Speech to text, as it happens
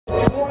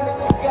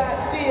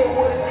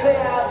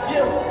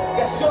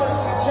shorty,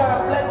 she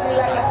tryna bless me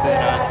like I said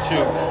I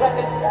chew.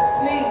 Like a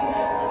sneeze.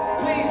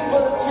 Please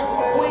for the trick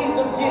squeeze,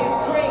 I'm getting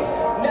green.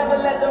 Never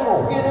let them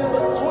get in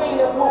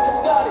between and what we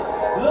started.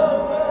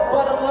 Look,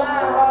 but I'm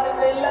lying hearted.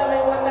 They love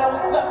me when I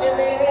was stuck and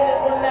they hated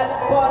when I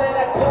departed.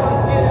 I go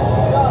and get it.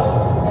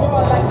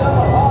 Draw like I'm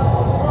an artist.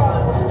 I'm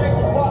crawling with straight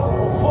to walking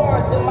from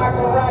forest. And my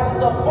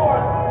garage is a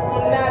foreign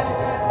menage.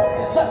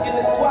 Sucking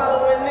and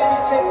swallowing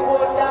anything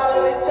for $1.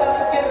 They tell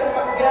me get him,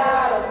 I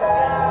got him.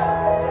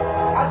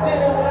 I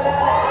did it without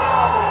an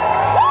album.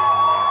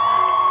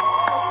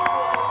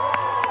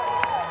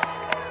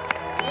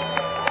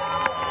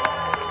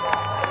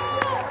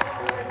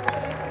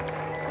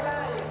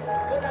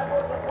 Then I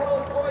bought the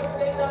Rolls Royce,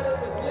 they thought it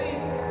was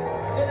lease.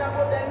 Then I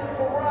bought that new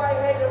Ferrari,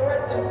 hey, to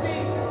rest in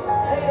peace.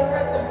 Hey, to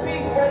rest in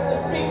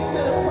peace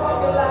to the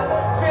parking lot.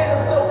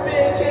 Phantom so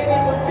big, can't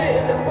even fit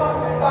in the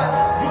parking spot.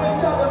 You ain't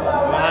talking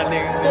about my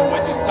nigga, then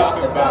what you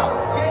talking about?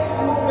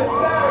 Gangsters moving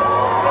silent,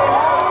 they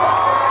never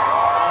talk about.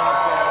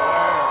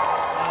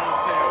 I don't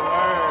say a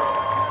word.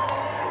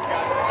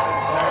 Got that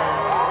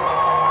deserve.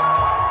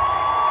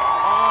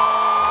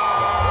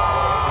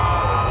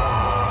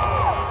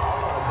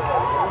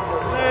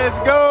 Let's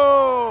go.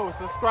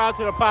 Subscribe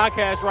to the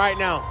podcast right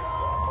now.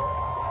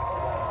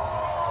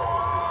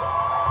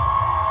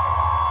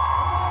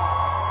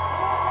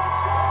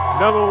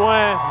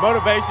 #1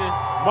 motivation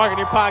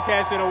marketing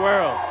podcast in the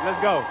world. Let's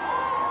go.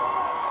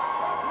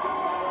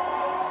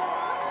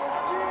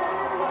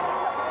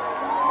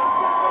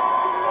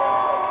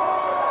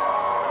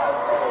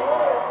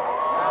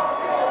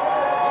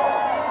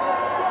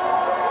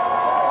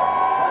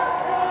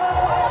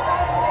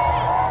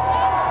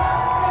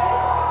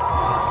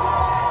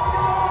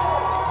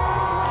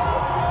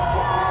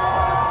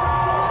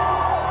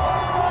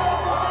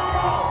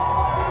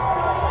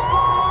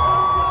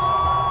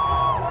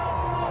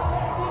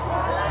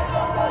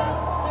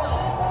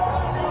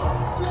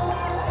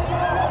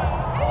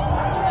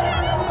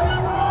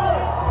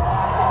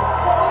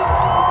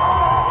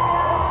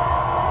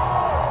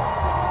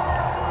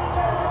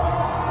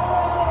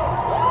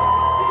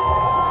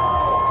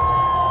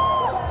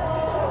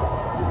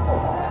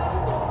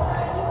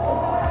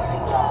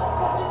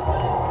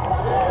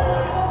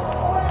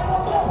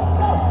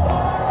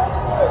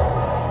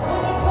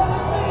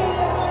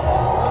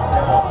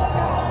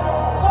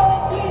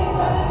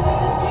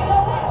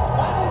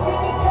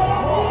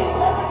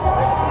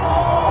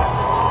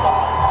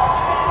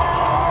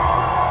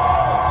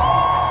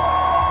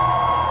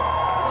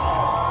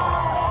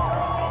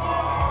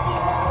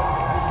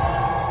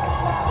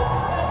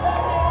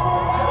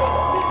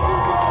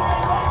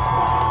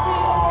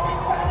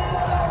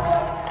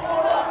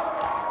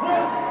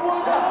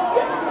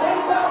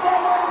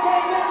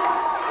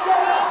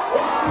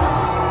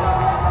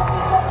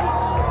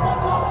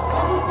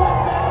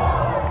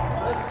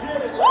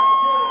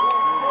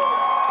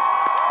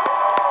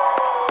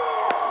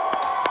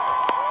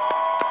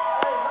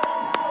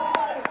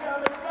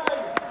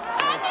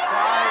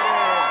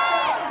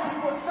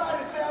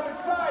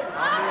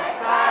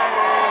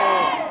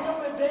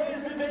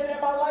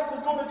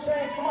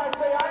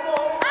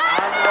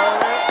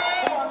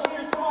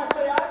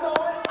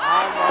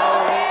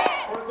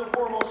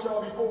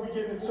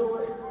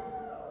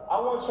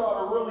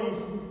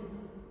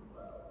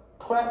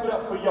 Clap it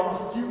up for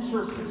y'all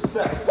future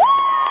success.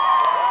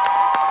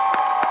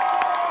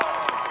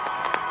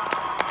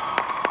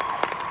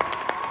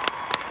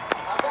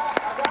 I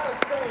got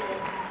a saying,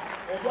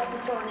 and y'all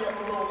can turn me up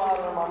a little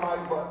louder on my mic,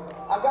 but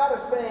I got a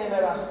saying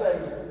that I say,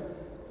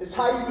 it's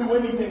how you do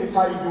anything is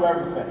how you do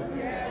everything.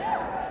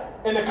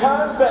 And the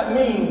concept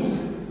means,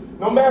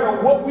 no matter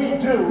what we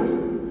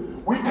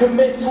do, we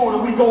commit to it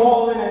and we go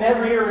all in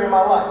every area of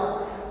my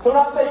life. So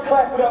when I say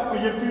clap it up for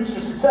your future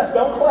success,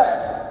 don't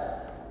clap.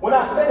 When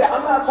I say that,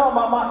 I'm not talking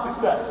about my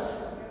success.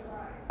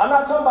 I'm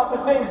not talking about the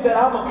things that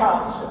I'm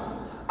accomplishing.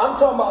 I'm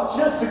talking about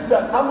just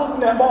success. I'm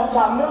looking at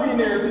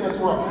multi-millionaires in this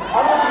room.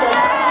 I'm looking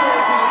at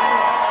billionaires in this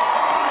room.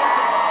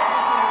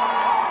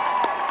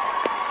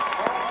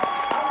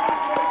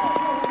 I'm looking at people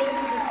who made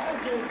the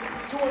decision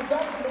to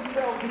invest in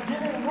themselves and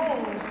get in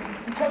rooms,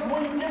 because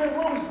when you get in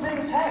rooms,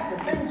 things happen,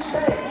 things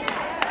change.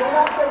 So when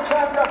I say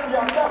clap it up for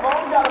yourself, I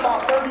only got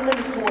about 30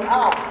 minutes to an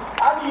hour.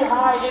 I need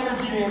high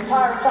energy the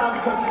entire time,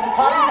 because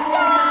how do you do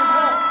anything is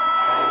one?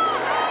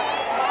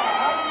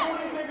 How do you do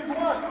anything is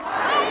one?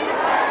 How do you do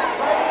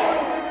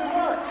anything is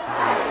one?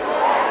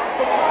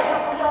 So clap it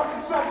up for y'all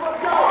success. Let's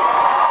go.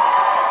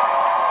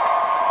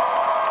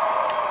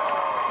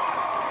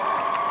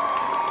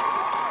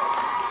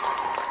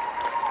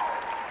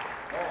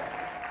 Man,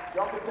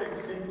 y'all can take a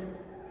seat.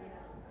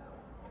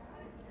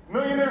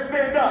 Millionaires,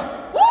 stand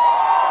up.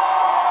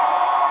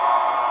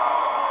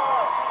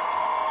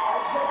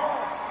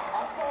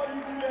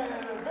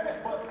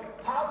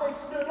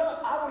 Stood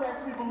up, I don't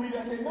actually believe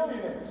that they're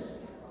millionaires.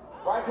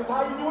 Right? Because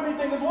how you do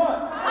anything is what?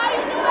 How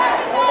you do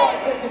everything. Everybody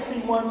take a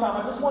seat one time.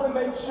 I just want to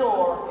make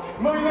sure.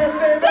 Millionaires,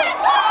 stand up.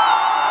 Yesterday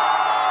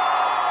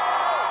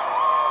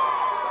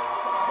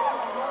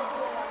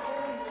I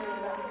came here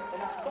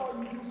and I saw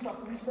you do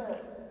something. You said,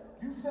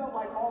 you felt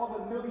like all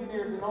the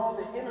millionaires and all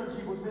the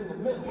energy was in the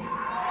middle. And I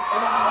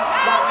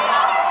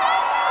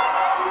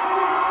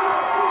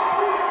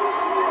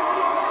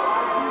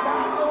do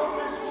not know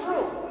if it's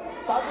true.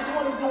 So I just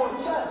want to do a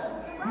test.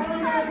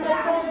 Millionaires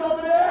make those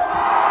over there?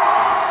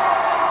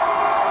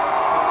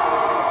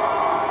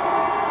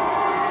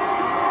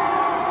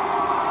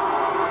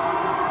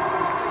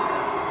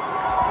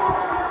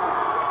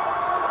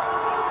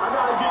 I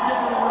gotta get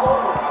down in the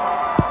orders.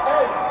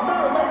 Hey,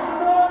 Mirror, make some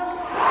noise.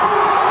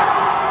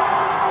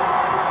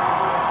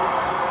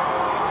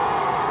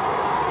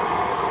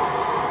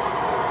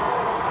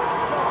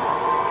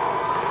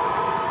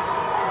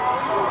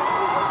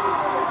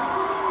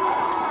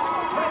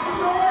 Make some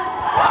noise.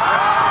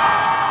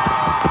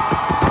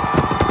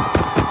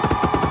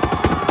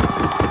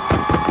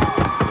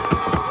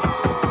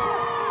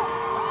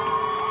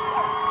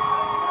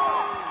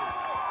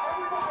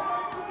 Everybody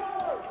make some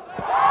noise.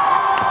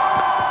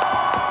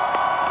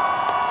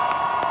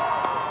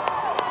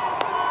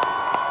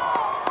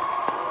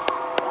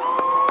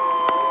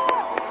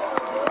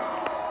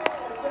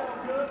 That sound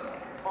good?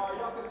 All right,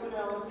 y'all can sit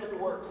down. Let's get to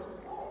work.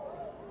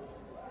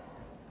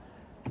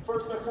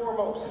 First and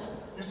foremost,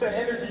 you said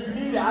energy. You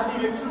need it. I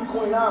need it too,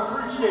 Queen. I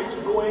appreciate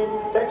you, Queen.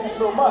 Thank you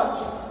so much.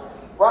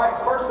 Right?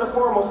 First and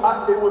foremost,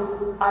 I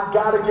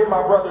gotta give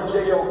my brother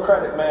J.O.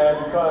 credit,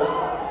 man, because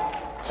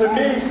to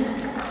me,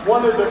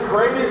 one of the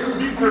greatest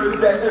speakers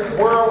that this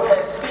world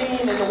has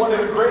seen and one of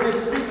the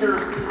greatest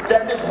speakers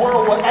that this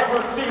world will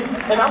ever see.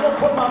 And I'm gonna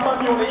put my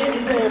money on it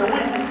any day of the week.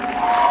 In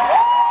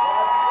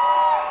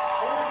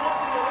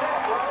addition to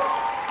that, right?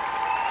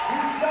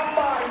 He's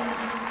somebody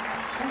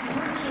who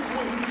preaches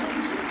what he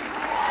teaches.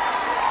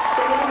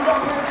 So when he's up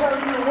here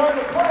telling you to run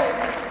the play,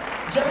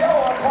 J.O.,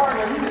 our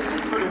partner, he's the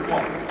secretive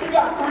one. He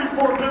got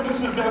 3-4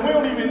 businesses that we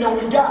don't even know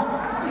he got.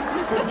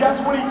 Because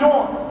guess what he's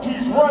doing?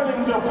 He's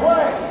running the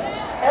play.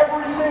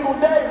 Every single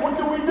day, what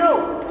do we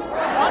do?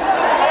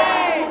 Every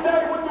single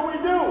day, what do we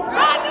do?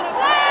 Run the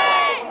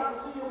play! When I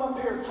see him up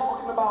here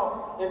talking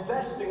about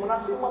investing, when I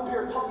see him up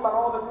here talking about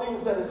all the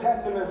things that has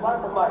happened in his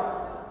life, I'm like,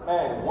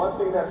 man, one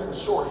thing that's for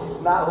sure, he's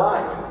not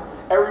lying.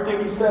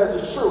 Everything he says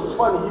is true. It's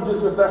funny, he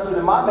just invested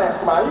in my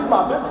mastermind. He's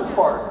my business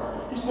partner.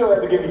 He still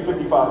had to give me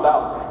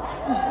 $55,000.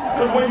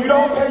 Because when you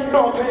don't pay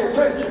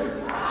attention.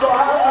 So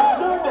I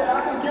understood that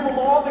I could give him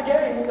all the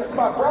game. That's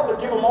my brother.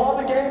 Give him all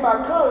the game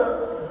I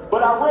could.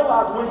 But I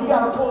realized when he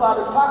got to pull out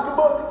his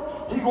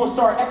pocketbook, he going to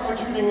start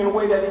executing in a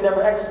way that he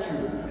never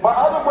executed. My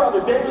other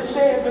brother, David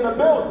Shands, in the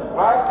building,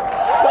 right?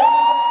 Same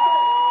exact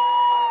thing.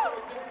 I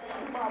said,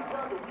 David, you my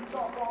brother. We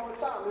talk all the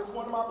time. This is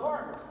one of my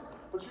partners.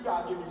 But you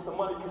got to give me some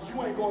money because you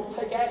ain't going to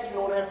take action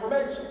on the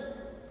information.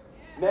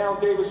 Now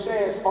David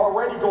Shands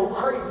already go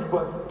crazy,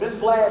 but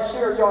this last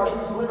year, y'all,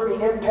 he's literally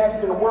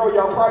impacting the world.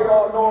 Y'all probably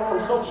all know him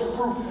from Social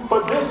Proof,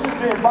 but this is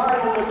the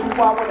environment that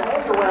people I want to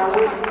hang around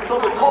with. So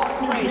if it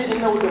costs me to get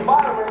in those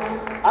environments,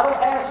 I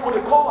don't ask what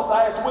it costs,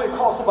 I ask what it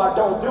costs if I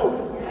don't do it.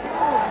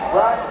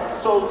 Right?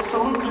 So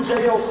salute to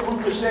J.O.,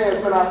 salute to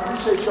Shands, man. I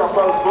appreciate y'all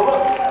brothers. But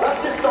look,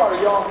 let's get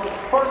started, y'all.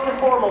 First and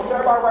foremost,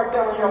 everybody write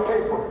down on your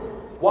paper,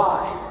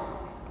 why?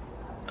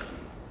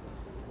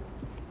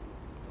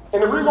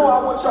 And the reason why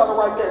I want y'all to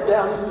write that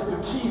down, this is a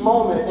key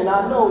moment, and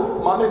I know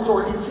my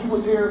mentor E.T.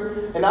 was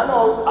here, and I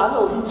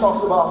know he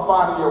talks about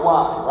finding your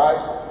why, right?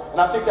 And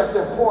I think that's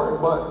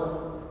important, but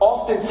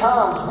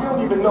oftentimes we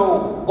don't even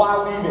know why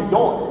we even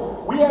doing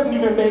it. We haven't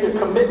even made a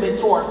commitment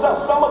to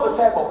ourselves. Some of us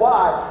have a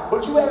why,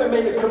 but you haven't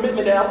made a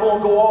commitment that I'm going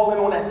to go all in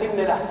on that thing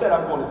that I said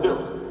I'm going to do.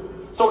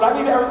 So I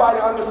need everybody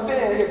to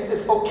understand, if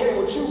it's okay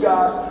with you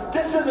guys,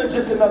 this isn't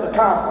just another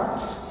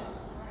conference.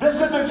 This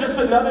isn't just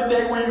another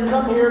day where you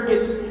come here,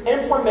 get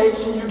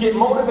information, you get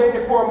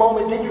motivated for a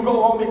moment, then you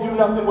go home and do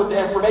nothing with the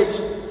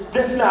information.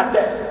 This is not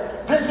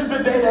that. This is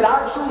the day that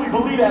I truly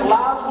believe that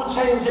lives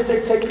will change if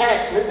they take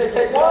action. If they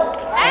take what?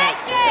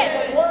 Action! If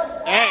they take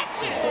what?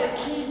 Action! So a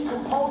key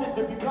component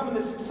to becoming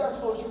as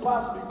successful as you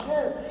possibly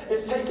can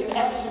is taking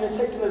action and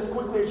taking it as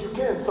quickly as you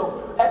can.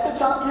 So at the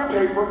top of your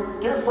paper,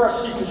 get a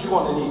fresh sheet because you're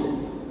going to need it.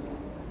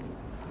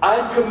 I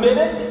am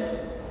committed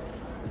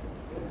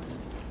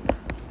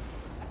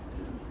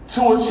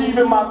to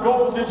achieving my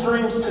goals and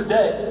dreams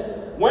today.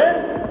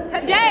 When?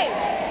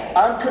 Today.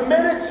 I'm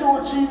committed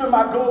to achieving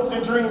my goals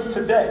and dreams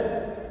today.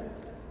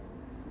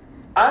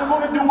 I'm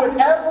going to do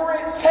whatever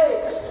it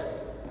takes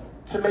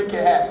to make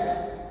it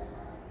happen.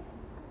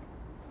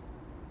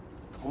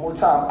 One more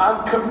time.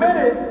 I'm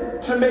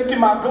committed to making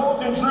my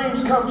goals and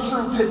dreams come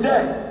true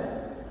today.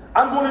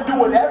 I'm going to do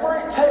whatever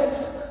it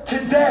takes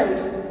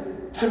today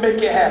to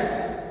make it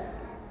happen.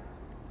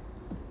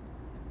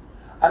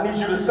 I need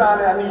you to sign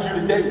it. I need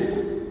you to date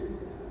it.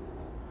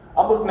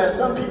 I'm looking at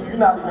some people, you're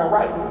not even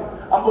writing.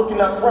 I'm looking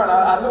up front.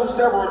 I know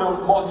several of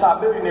them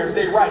multi-millionaires,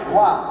 they write.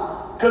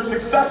 Why? Because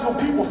successful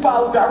people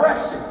follow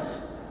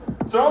directions.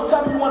 So don't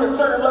tell me you want a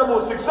certain level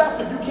of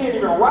success if you can't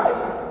even write.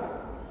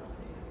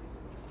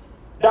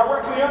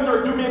 Directly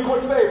under it, do me a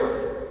quick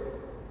favor.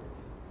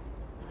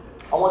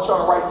 I want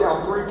y'all to write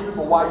down 3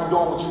 people why you're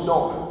doing what you're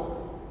doing.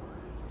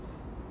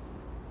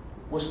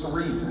 What's the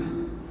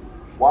reason?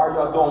 Why are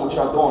y'all doing what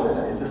y'all doing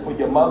today? Is it for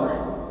your mother?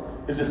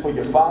 Is it for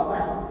your father?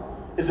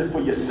 Is it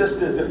for your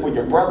sister? Is it for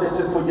your brother? Is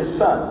it for your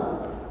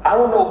son? I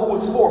don't know who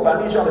it's for, but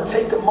I need y'all to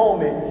take a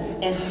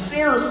moment and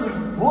seriously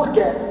look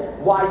at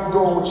why you're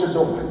doing what you're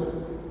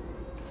doing.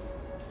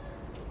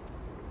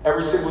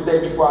 Every single day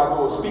before I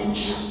do a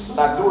speech, when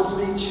I do a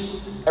speech,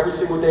 every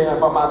single day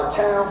if I'm out of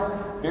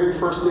town, very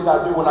first thing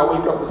I do when I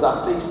wake up is I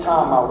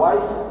FaceTime my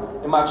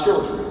wife and my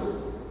children.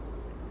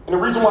 And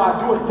the reason why I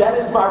do it, that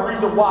is my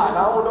reason why. And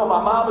I don't know,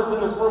 my mom is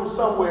in this room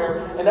somewhere,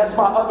 and that's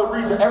my other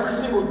reason. Every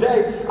single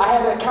day, I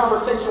had that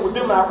conversation with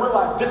them, and I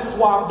realized this is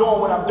why I'm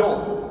doing what I'm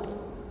doing.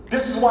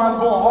 This is why I'm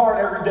going hard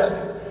every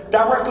day.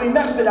 Directly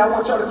next to that, I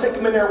want y'all to take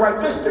them in there and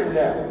write this thing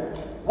down.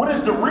 What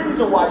is the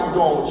reason why you're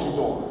doing what you're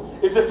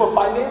doing? Is it for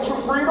financial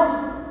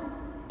freedom?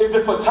 Is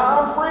it for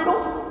time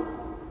freedom?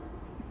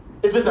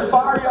 Is it to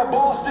fire your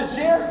boss this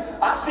year?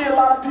 I see a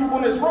lot of people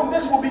in this room.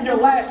 This will be your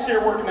last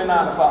year working a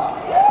 9 to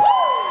 5.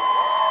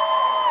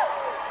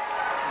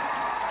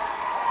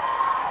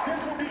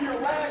 This will be your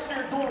last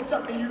year doing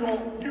something you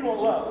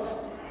don't love.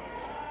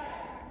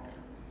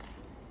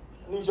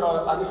 I need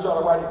y'all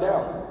to write it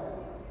down.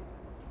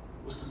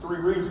 What's the 3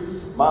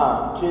 reasons?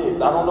 Mom,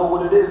 kids, I don't know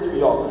what it is for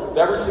y'all. But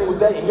every single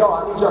day, and y'all,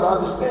 I need y'all to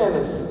understand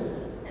this.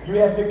 You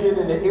have to get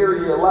in the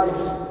area of your life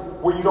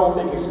where you don't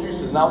make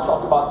excuses. And I'll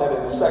talk about that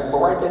in a second, but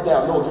write that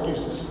down, no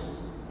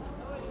excuses.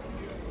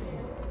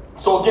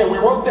 So again, we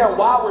wrote down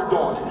why we're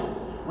doing it.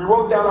 We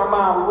wrote down our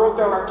mom, we wrote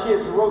down our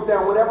kids, we wrote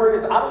down whatever it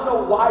is. I don't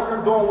know why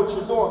you're doing what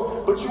you're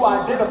doing, but you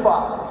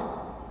identified it.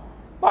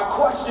 My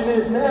question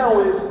is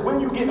now is,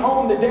 when you get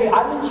home today,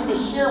 I need you to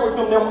share with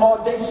them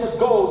audacious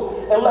goals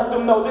and let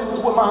them know this is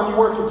what I'm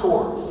working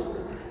towards.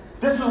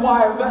 This is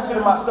why I invested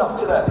in myself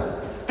today.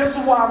 This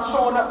is why I'm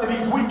showing up to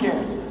these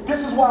weekends.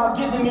 This is why I'm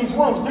getting in these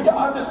rooms. Do y'all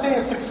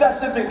understand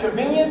success isn't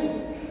convenient?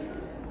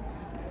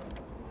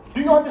 Do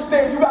you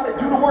understand you got to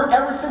do the work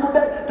every single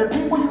day? The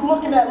people you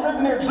looking at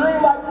living their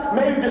dream life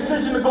made a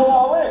decision to go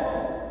all in.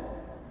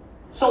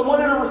 So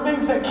one of the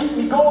things that keep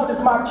me going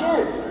is my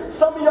kids.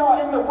 Some of y'all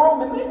in the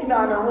room, and maybe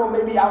not in the room,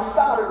 maybe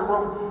outside of the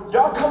room,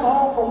 y'all come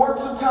home from work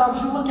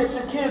sometimes, you look at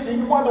your kids and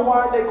you wonder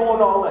why they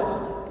going all in.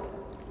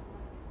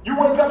 You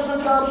wake up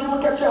sometimes, you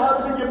look at your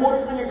husband, your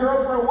boyfriend, your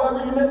girlfriend,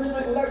 whoever you're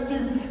sitting next to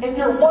you, and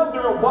you're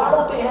wondering, why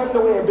don't they have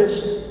no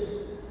ambition?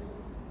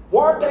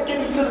 Why aren't they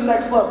getting to the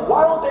next level?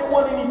 Why don't they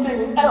want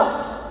anything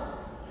else?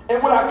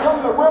 And when I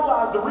come to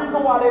realize the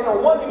reason why they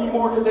don't want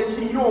anymore, because they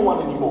see you don't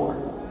want anymore.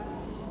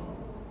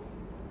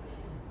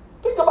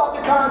 Think about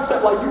the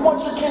concept, like you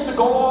want your kid to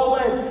go all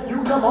in,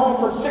 you come home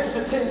from 6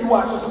 to 10, you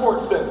watch a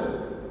sports center.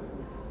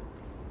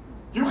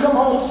 You come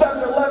home 7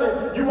 to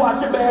 11, you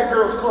watch a Bad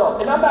Girls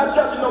Club. And I'm not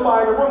judging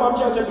nobody in the room, I'm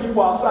judging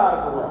people outside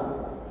of the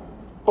room.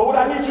 But what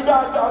I need you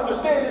guys to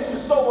understand, this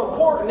is so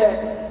important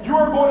that you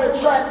are going to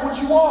attract what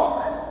you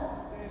are.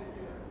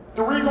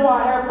 The reason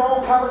why I have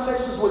phone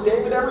conversations with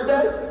David every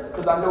day,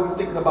 because I know he's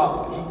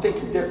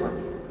thinking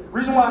differently. The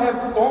reason why I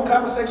have phone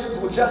conversations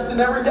with Justin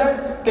every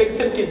day, they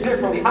thinking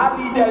differently. I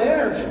need that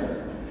energy.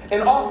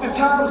 And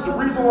oftentimes, the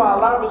reason why a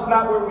lot of us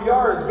not where we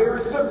are is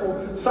very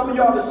simple. Some of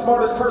y'all are the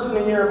smartest person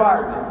in your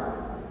environment.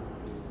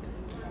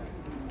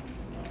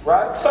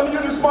 Right? Some of you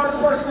are the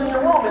smartest person in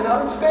your room, and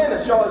understand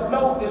this, y'all.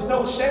 There's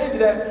no shade to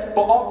that,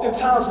 but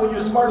oftentimes when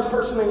you're the smartest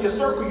person in your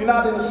circle, you're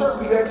not in the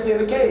circle, you're actually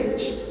in a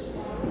cage.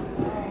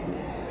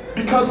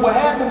 Because what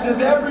happens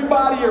is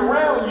everybody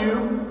around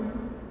you,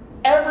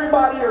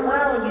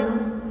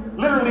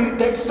 literally,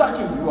 they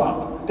sucking you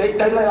up. They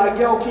like,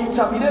 yo, can you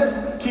tell me this?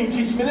 Can you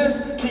teach me this?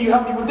 Can you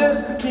help me with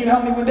this? Can you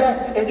help me with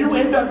that? And you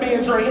end up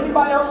being drained.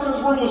 Anybody else in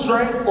this room was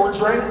drained or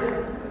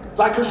drained?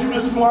 Like, because you're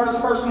the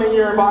smartest person in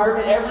your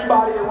environment,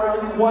 everybody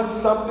around you wants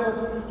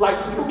something. Like,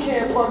 you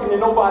can't plug into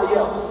nobody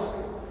else.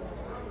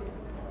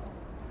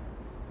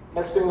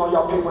 Next thing on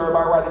y'all paper,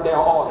 everybody write it down,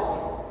 audit.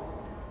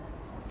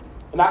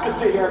 And I can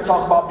sit here and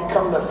talk about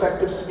becoming an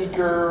effective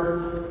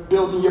speaker,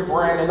 building your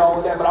brand and all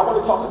of that, but I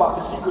want to talk about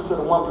the secrets of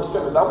the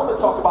 1%ers. I want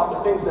to talk about the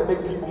things that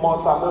make people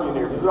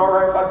multi-millionaires. Is it all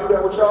right if I do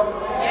that with y'all?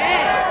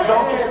 Yeah. Is it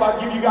okay if I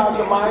give you guys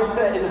the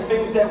mindset and the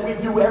things that we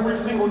do every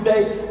single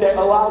day that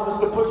allows us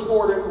to push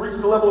forward and reach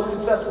the level of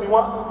success we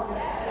want?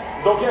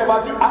 Is it okay if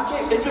I do?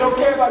 Is it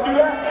okay if I do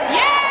that?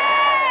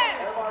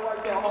 Yeah. Everybody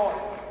write down audit.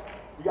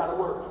 We got to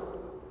work.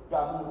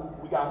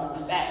 We got to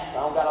move fast. I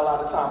don't got a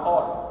lot of time.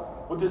 Audit.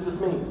 What does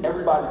this mean?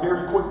 Everybody,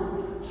 very quickly.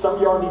 Some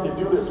of y'all need to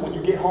do this. When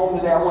you get home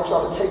today, I want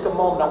y'all to take a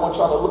moment. I want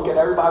y'all to look at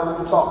everybody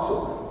who you talk to.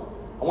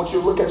 I want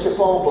you to look at your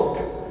phone book.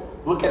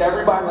 Look at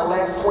everybody in the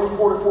last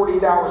 24 to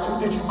 48 hours. Who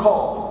did you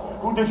call?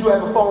 Who did you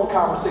have a phone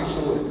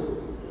conversation with?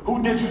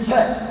 Who did you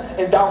text?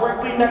 And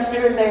directly next to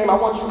their name, I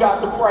want you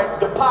guys to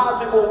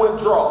deposit or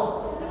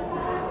withdraw.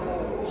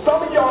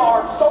 Some of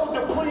y'all are so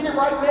depleted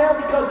right now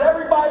because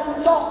everybody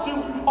you talk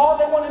to, all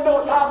they want to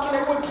know is how can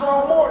they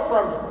withdraw more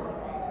from you.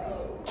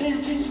 Can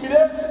you teach me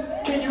this?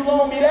 Can you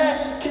loan me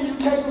that? Can you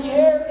take me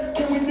here?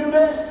 Can we do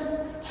this?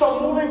 So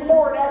moving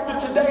forward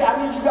after today,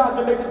 I need you guys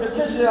to make a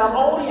decision that I'm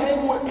only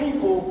hanging with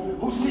people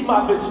who see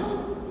my vision.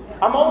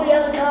 I'm only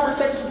having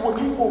conversations with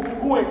people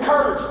who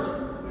encourage me.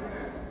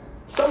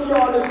 Some of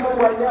y'all in this room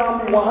right now,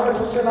 I'm being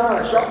 100%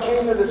 honest. Y'all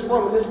came to this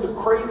room and this is the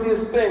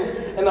craziest thing.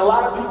 And a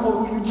lot of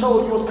people who you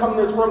told you was coming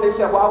to this room, they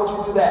said, why would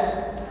you do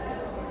that?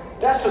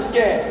 That's a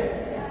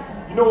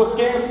scam. You know what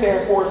scam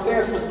stands for? It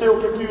stands for still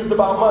confused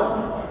about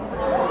money.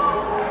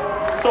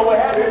 So what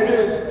happens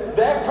is,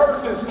 that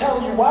person's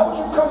telling you, why would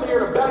you come here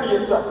to better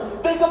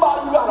yourself? Think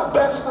about you got a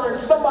best friend,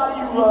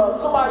 somebody you love,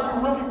 somebody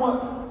you really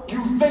want,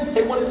 you think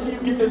they want to see you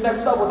get to the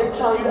next level. They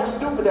tell you that's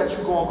stupid that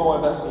you're going to go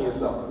invest in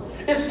yourself.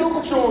 It's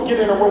stupid you won't get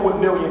in a room with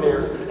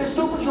millionaires. It's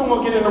stupid you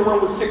won't get in a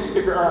room with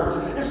 6-figure earners.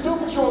 It's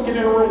stupid you won't get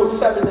in a room with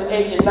 7 and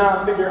 8 and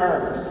 9-figure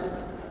earners.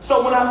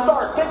 So when I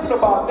start thinking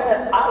about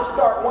that, I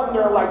start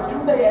wondering, like,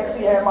 do they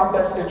actually have my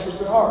best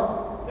interest at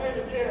heart?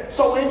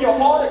 So in your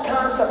audit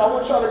concept, I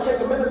want y'all to take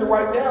a minute to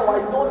write down while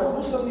you're doing it.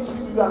 Who's some of these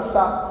people you gotta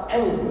stop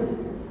hanging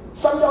with?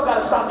 Some of y'all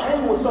gotta stop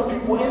hanging with some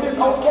people, and it's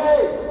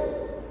okay.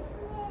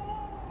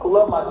 I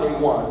love my day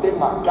ones. They're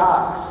my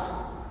guys.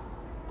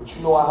 But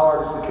you know how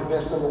hard it is to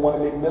convince them to want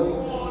to make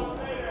millions?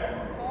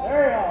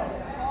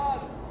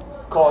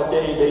 Call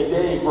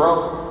Dave,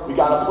 bro. We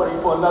gotta play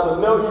for another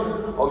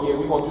million. Oh yeah,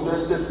 we gonna do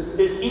this.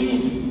 It's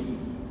easy.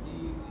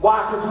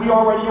 Why? Because we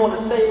already on the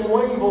same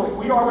wavelength.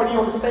 We already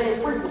on the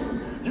same frequency.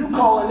 You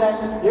calling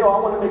that, I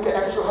want to make an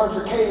extra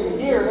 100K in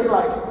a year. And they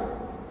like,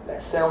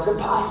 that sounds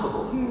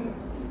impossible.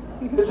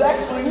 It's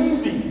actually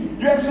easy.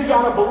 You actually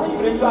got to believe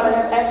it, and you got to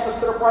have access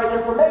to the right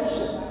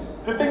information.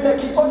 The thing that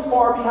keeps us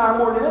far behind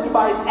more than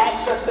anybody is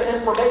access to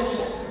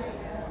information.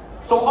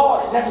 So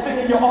audit, next thing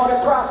in your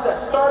audit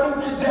process,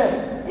 starting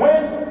today.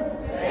 When?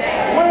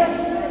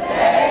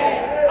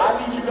 Today.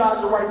 I need you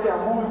guys to write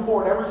down, moving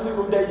forward, every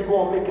single day you're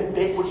going to make a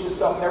date with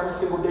yourself every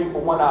single day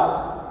for 1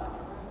 hour.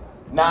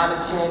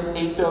 9 to 10,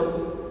 8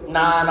 to 9,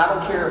 I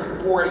don't care if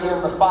it's 4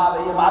 a.m. to 5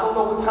 a.m., I don't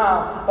know what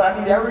time, but I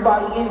need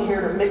everybody in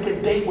here to make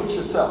a date with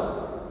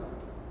yourself.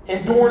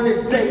 And during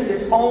this date,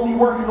 it's only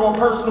working on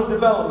personal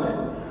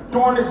development.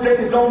 During this date,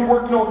 it's only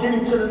working on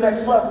getting to the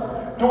next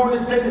level. During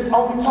this date, it's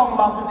only talking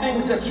about the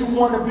things that you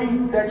want to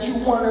be, that you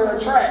want to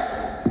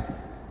attract.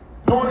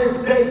 During this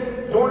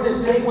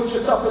date with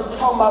yourself, it's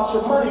talking about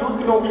your money,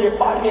 looking over your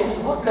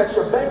finances, looking at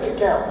your bank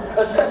account,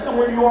 assessing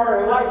where you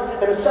are in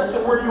life, and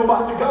assessing where you're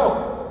about to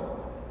go.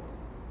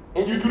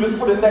 And you do this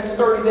for the next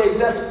 30 days.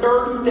 That's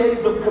 30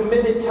 days of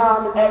committed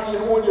time and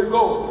action on your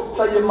goal.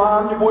 Tell your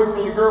mom, your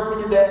boyfriend, your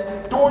girlfriend, your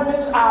dad, during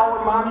this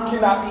hour, mom, you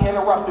cannot be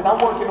interrupted. I'm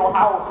working on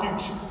our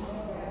future.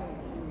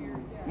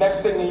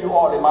 Next thing in your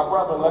audit, my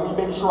brother, let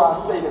me make sure I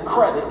say the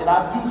credit. And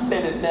I do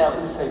say this now.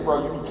 You say,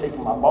 bro, you be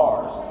taking my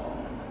bars.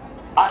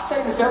 I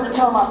say this every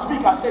time I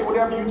speak. I say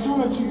whatever you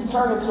tune into, you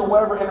turn into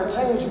whatever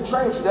entertains you,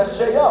 trains you. That's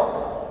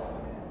J.O.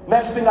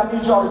 Next thing I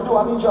need y'all to do,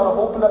 I need y'all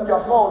to open up your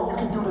phone. You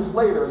can do this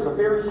later. It's a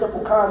very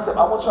simple concept.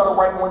 I want y'all to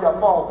write on your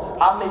phone,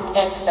 I make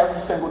X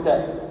every single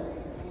day.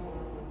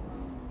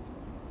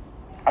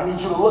 I need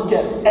you to look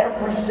at it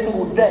every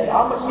single day.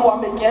 How much do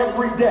I make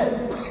every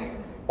day?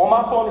 On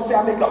my phone, they say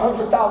I make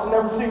 100,000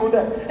 every single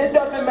day. It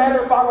doesn't matter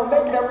if I don't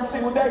make it every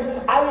single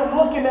day. I am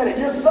looking at it.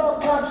 Your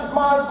subconscious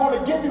mind is going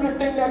to give you the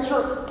thing that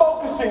you're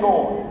focusing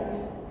on.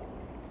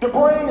 The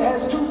brain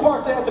has two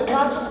parts. It has the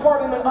conscious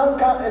part and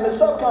the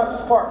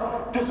subconscious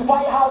part.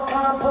 Despite how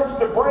complex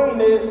the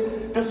brain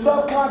is, the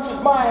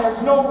subconscious mind has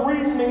no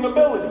reasoning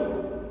ability.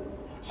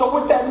 So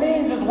what that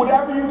means is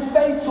whatever you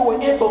say to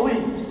it, it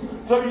believes.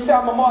 So if you say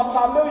I'm a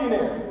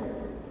multi-millionaire,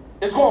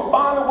 it's going to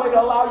find a way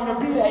to allow you to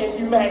be that if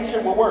you match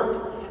it with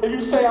work. If you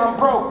say I'm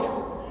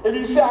broke, if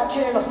you say I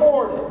can't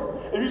afford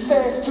it, if you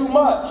say it's too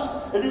much,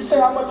 if you say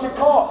how much it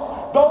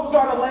costs, those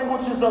are the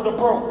languages of the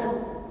broke.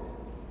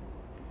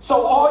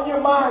 So all your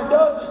mind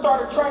does is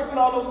start attracting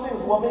all those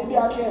things. Well, maybe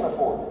I can't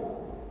afford it.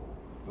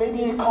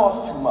 Maybe it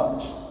costs too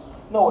much.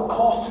 No, it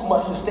costs too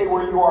much to stay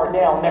where you are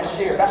now next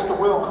year. That's the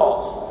real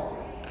cost.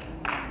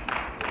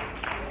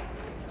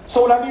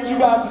 So what I need you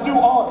guys to do,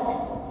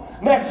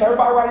 audit. Next,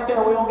 everybody write it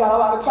down. We don't got a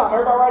lot of time.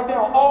 Everybody write it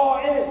down. All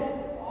in.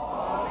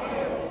 All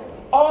in.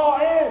 All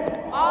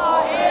in.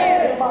 All in.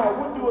 Everybody,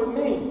 what do it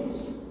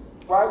means?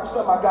 Right? What's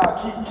up, my guy?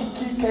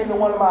 Keith came to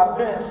one of my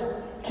events.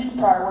 Keith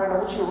probably ran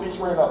up, what you at least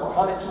ran up?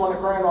 100, 200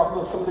 grand off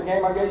of some of the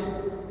game I gave you?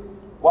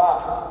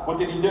 Why? What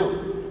did he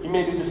do? He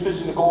made the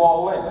decision to go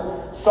all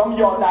in. Some of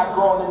y'all not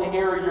growing in the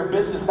area of your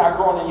business, not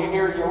growing in your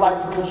area of your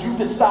life because you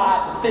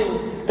decide the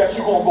things that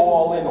you're going to go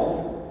all in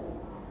on.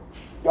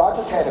 Y'all, I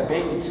just had a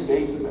baby 2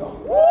 days ago.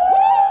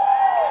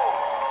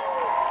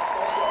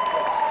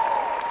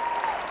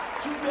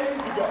 2 days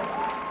ago.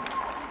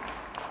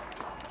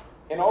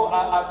 And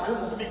I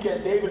couldn't speak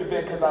at David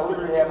event because I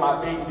literally had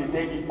my baby the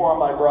day before. I'm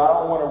like, bro, I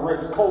don't want to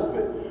risk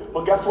COVID.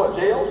 But guess what?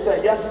 J.O.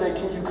 said yesterday,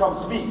 can you come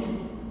speak?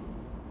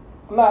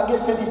 I'm not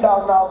getting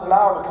 $50,000 an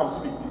hour to come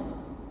speak.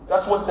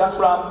 That's what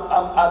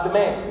I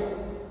demand,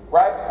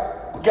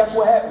 right? But guess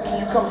what happened? Can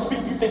you come speak?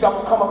 You think I'm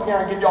going to come up here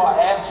and give y'all a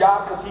half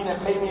job because he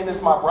didn't pay me and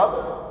this my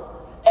brother?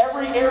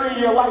 Every area of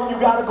your life, you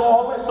got to go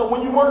all in. So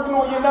when you're working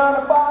on your 9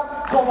 to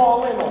 5, go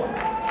all in on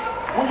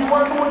it. When you're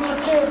working with your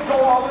kids, go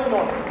all in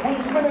on it. When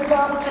you're spending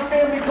time with your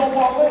family, go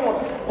all in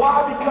on it.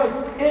 Why? Because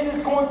it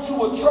is going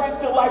to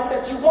attract the life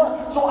that you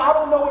want. So I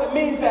don't know what it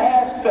means to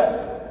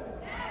half-step.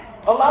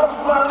 A lot of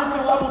us not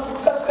reaching the level of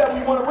success that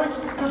we want to reach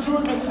because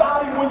you're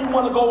deciding when you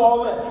want to go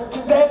all in.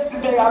 Today's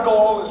the day I go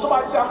all in.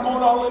 Somebody say, I'm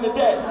going all in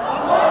today.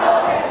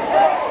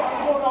 Somebody say,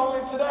 I'm going all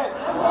in today.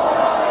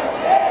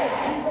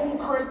 People who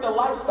create the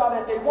lifestyle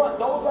that they want,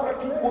 those are the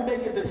people who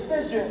make a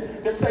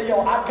decision to say, yo,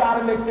 I got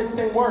to make this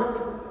thing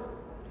work.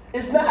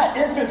 It's not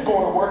if it's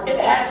going to work, it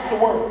has to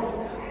work.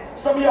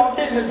 Some of y'all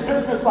get in this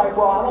business like,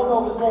 well, I don't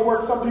know if it's going to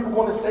work. Some people are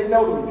going to say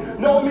no to me.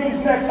 No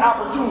means next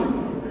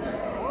opportunity.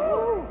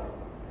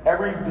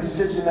 Every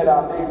decision that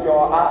I make,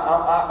 y'all,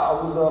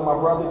 my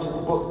brother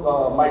just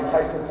booked Mike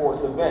Tyson for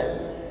his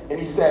event. And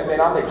he said,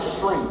 man, I'm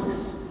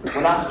extremist.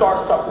 When I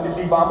start something, it's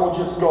either I'm going to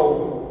just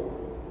go,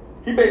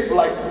 he basically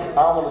like, I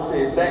don't want to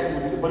say exactly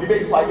what he said, but he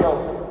basically like,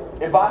 yo,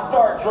 if I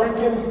start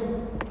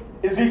drinking,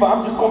 it's either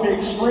I'm just going to be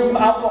extreme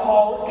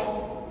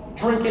alcoholic,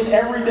 drinking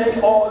every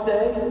day, all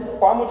day,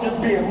 or I'm going to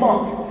just be a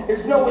monk.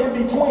 It's no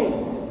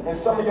in-between. And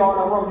some of y'all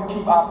in the room, you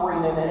keep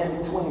operating in the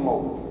in-between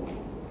mode.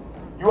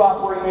 You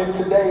operating in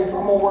today, if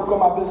I'm going to work on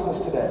my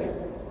business today.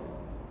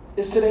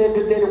 Is today a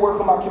good day to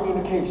work on my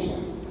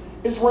communication?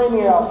 It's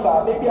raining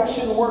outside. Maybe I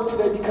shouldn't work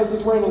today because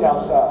it's raining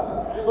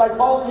outside. Like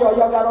all of y'all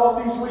got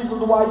all these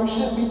reasons why you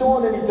shouldn't be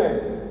doing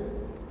anything.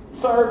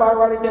 So everybody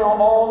write it down,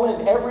 all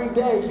in. Every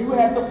day you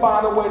have to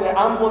find a way that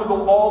I'm going to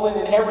go all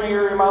in every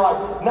area of my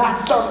life, not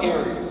some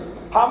areas.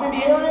 How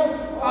many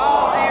areas?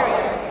 All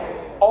areas.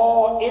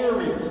 All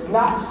areas,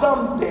 not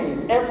some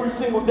days. Every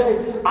single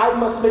day, I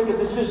must make a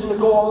decision to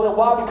go all in.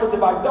 Why? Because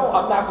if I don't,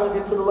 I'm not going to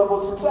get to the level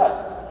of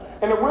success.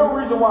 And the real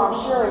reason why I'm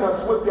sharing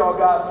this with y'all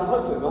guys,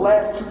 because listen, the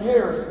last 2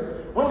 years,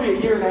 really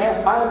a year and a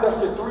half, I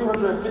invested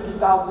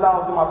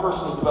 $350,000 in my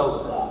personal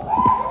development.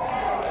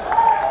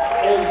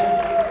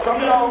 And some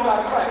of y'all don't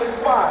got to clap. It's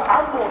fine.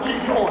 I'm going to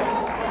keep going.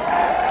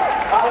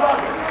 I love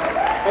it.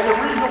 And the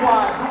reason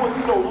why I do it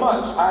so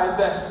much, I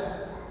invest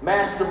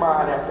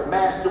mastermind after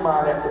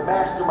mastermind after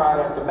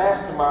mastermind after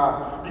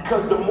mastermind,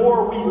 because the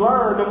more we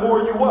learn, the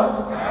more you what?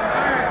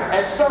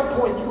 At some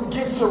point you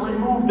get to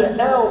remove the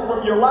L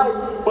from your life,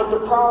 but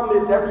the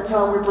problem is every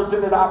time we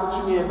present an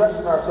opportunity to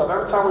invest in ourselves,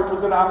 every time we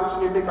present an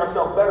opportunity to make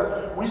ourselves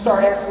better, we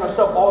start asking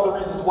ourselves all the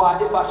reasons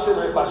why, if I should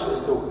or if I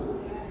shouldn't do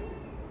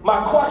it.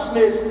 My question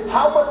is,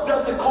 how much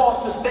does it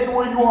cost to stay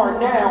where you are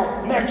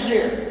now next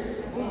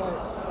year?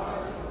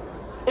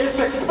 It's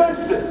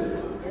expensive.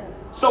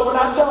 So when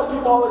I tell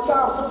people all the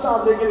time,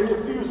 sometimes they get it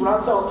confused. When I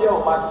tell them,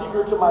 yo, my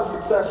secret to my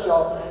success,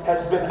 y'all,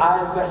 has been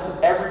I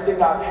invested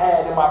everything I've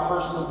had in my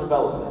personal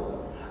development.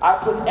 I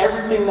put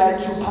everything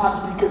that you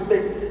possibly could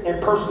think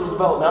in personal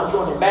development. I'm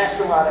joining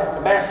mastermind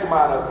after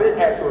mastermind, event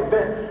after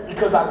event,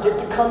 because I get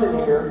to come in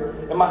here,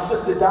 and my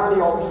sister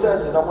Donnie always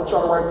says it, I want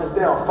y'all to write this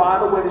down,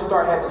 find a way to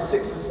start having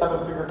 6 and 7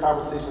 figure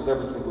conversations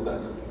every single day.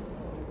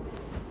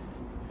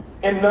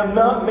 And the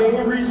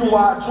main reason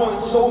why I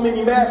joined so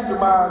many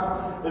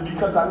masterminds is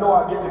because I know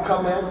I get to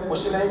come in.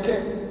 What's your name,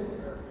 King?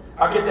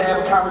 I get to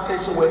have a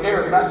conversation with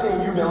Eric, and I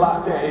seen you've been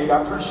locked in, Egg.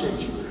 I appreciate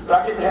you. But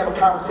I get to have a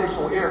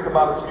conversation with Eric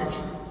about his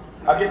future.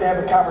 I get to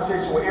have a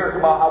conversation with Eric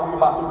about how we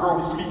about to grow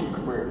his speaking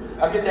career.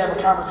 I get to have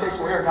a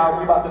conversation with Eric how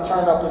we about to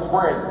turn up his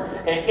brand.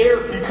 And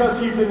Eric, because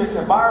he's in this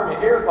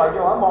environment, Eric like,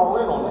 yo, I'm all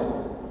in on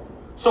that.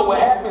 So what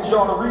happens,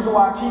 y'all, the reason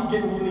why I keep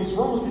getting in these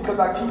rooms, because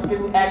I keep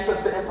getting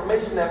access to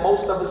information that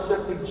most of us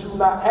simply do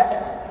not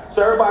have.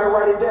 So everybody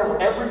write it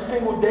down. Every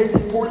single day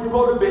before you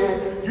go to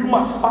bed, you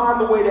must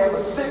find a way to have a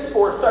 6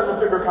 or a 7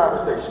 figure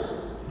conversation.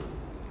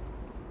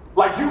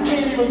 Like you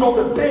can't even go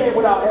to bed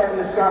without having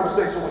this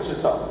conversation with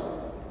yourself.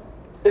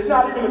 It's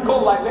not even a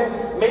goal like,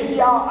 man, maybe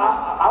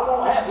I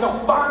won't have,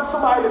 no, find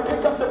somebody to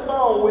pick up the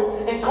phone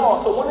with and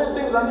call. So one of the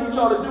things I need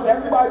y'all to do,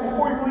 everybody,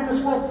 before you leave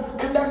this room,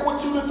 connect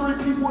with 2 to 3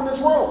 people in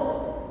this room.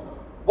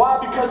 Why?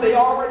 Because they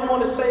already on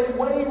the same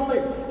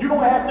wavelength. You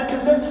don't have to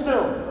convince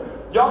them.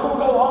 Y'all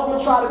gonna go home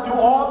and try to do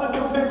all the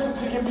convincing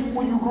to get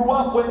people you grew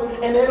up with,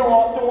 and they don't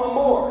often want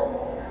more.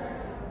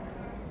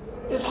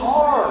 It's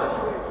hard.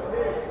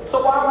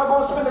 So why am I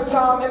gonna spend the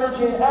time,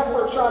 energy, and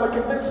effort trying to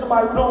convince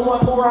somebody who don't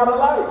want more out of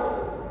life?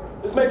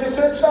 Is making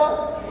sense,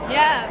 y'all?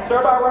 Yeah. So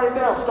everybody write it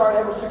down. Start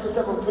having 6 or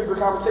 7 figure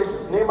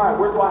conversations. Nehemiah,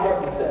 where do I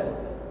have these at?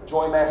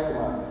 Join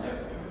masterminds.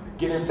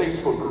 Get in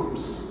Facebook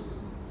groups.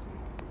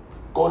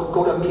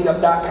 Go to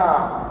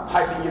meetup.com,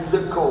 type in your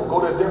zip code. Go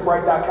to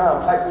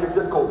eventbrite.com, type in your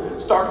zip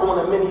code. Start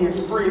going to many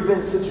as free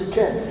events as you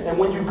can. And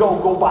when you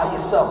go by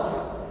yourself.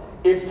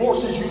 It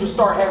forces you to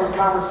start having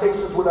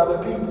conversations with other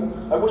people.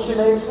 Like, what's your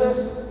name,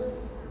 sis?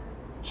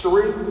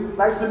 Cherie?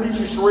 Nice to meet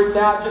you, Cherie.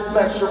 Now I just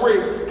met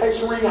Cherie. Hey,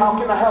 Cherie, how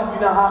can I help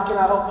you? Now, how can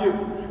I help you?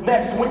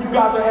 Next, when you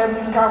guys are having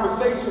these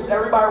conversations,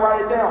 everybody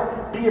write it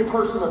down. Be a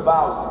person of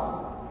value.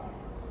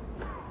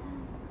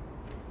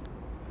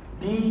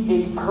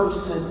 Be a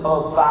person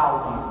of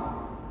value.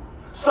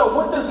 So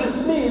what does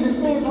this mean? This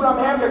means when I'm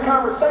having a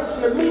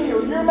conversation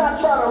immediately, you're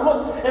not trying to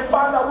look and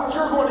find out what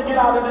you're going to get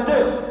out of the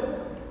deal.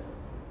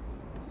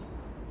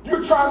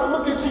 You're trying to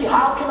look and see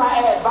how can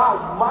I add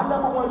value. My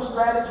number one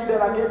strategy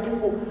that I give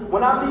people,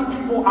 when I meet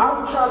people,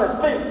 I'm trying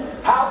to think,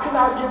 how can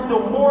I give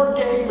them more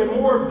game and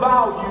more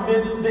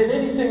value than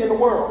anything in the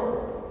world?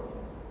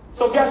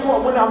 So guess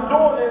what? When I'm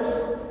doing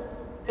this,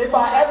 if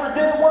I ever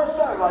did one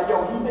something, like,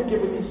 yo, he been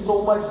giving me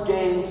so much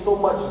game, so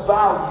much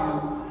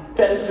value,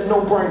 that it's a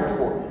no-brainer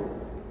for me.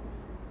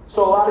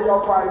 So a lot of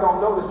y'all probably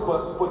don't know this,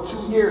 but for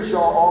 2 years,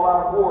 y'all, all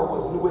I wore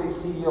was New Age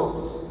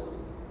CEOs.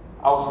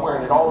 I was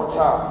wearing it all the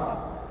time.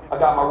 I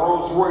got my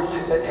Rolls Royce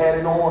that had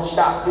it on,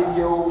 shot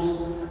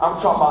videos. I'm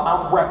talking about,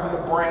 I'm repping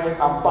the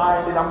brand, I'm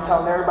buying it, I'm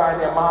telling everybody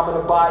and their mama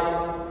to buy it.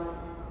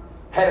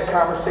 Had a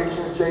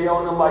conversation with J.O.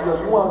 and I'm like, yo,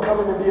 you want to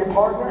come in and be a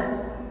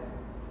partner?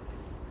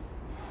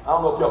 I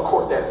don't know if y'all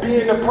caught that.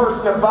 Being a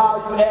person of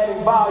value,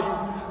 adding value.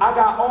 I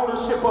got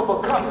ownership of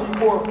a company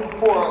for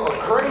a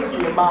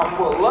crazy amount,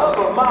 for a love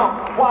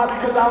amount. Why?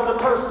 Because I was a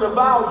person of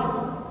value.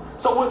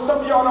 So when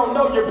some of y'all don't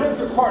know, your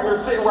business partner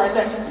is sitting right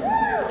next to you.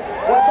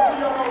 When some of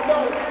y'all don't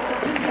know,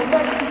 the people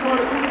next to you are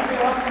the people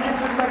that help you get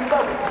to the next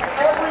level.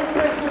 Every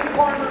business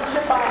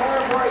partnership I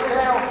have right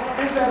now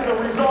is as a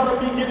result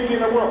of me getting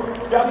in the room.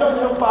 Y'all know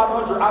Him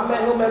 500. I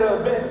met him at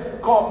an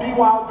event called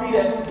BYOB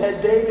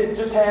that David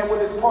just had with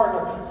his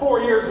partner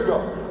 4 years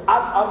ago.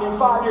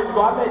 5 years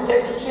ago. I met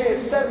David Shan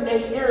 7,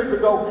 8 years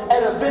ago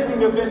at a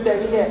vending event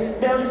that he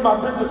had. Now he's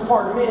my business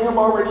partner. Me and him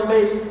already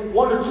made $1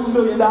 or $2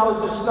 million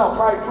this year. No,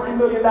 probably $3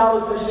 million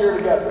this year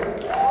together.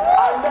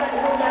 I met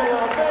him at an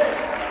event.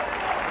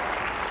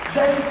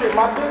 Jason,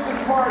 my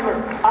business partner,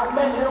 I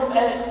met him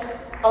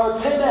at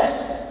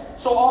 10X.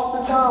 So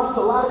oftentimes,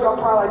 a lot of y'all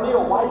probably like,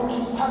 Neil, why you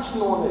keep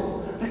touching on this?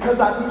 Because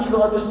I need you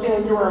to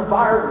understand your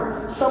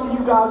environment. Some of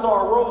you guys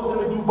are roads in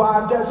the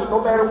Dubai desert.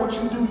 No matter what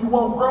you do, you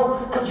won't grow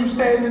because you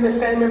stand in the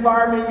same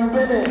environment you've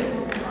been in.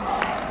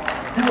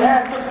 You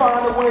have to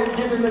find a way to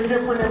get in a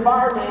different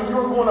environment, and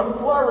you're going to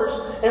flourish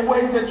in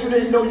ways that you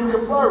didn't know you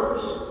could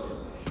flourish.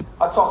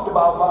 I talked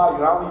about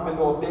value. I don't even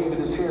know if David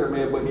is here,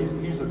 man, but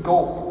he's a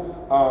GOAT.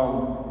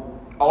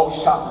 I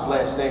always chop his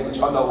last name, but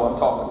y'all know what I'm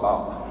talking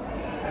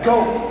about.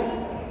 GOAT.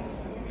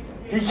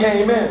 He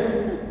came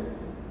in.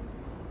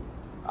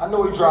 I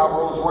know he drive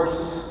Rolls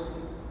Royces.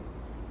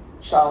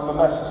 Shot him a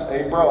message.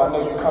 Hey, bro, I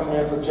know you coming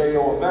in for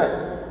J.O. event.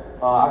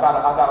 I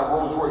got a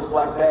Rolls Royce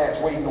black badge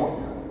waiting on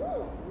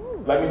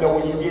you. Let me know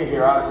when you get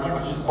here. You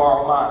can just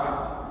borrow mine.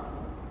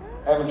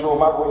 I haven't drove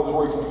my Rolls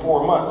Royce in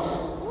 4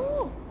 months.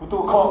 We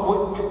threw a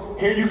call.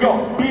 Here you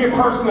go. Be a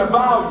person of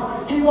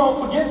value. He won't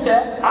forget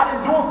that. I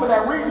didn't do it for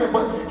that reason,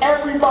 but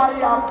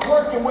everybody I'm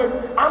working with,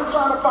 I'm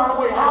trying to find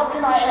a way. How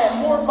can I add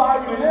more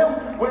value to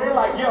them where they're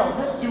like, yo,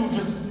 this dude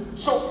just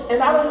so,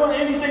 and I don't want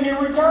anything in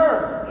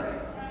return.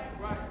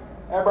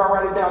 Everybody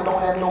write it down. Don't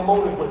have no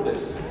motive with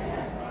this.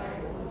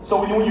 So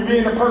when you're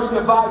being a person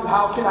of value,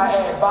 how can I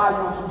add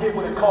value and forget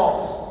what it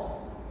costs?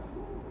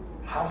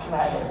 How can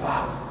I add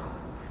value?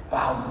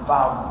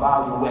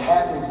 Value. What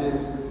happens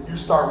is you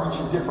start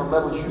reaching different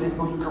levels you didn't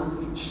know you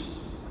could reach.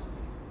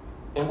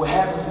 And what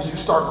happens is you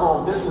start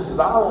growing businesses.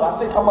 I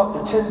think I'm up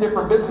to 10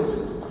 different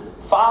businesses.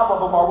 5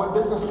 of them are with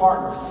business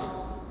partners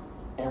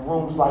in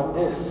rooms like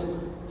this.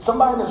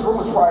 Somebody in this room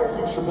is probably a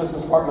future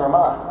business partner of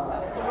mine. You know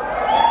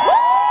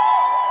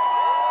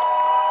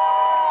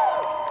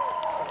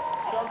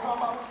what I'm talking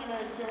about? What's your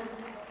name, Ken?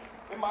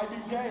 It might be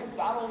James.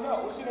 I don't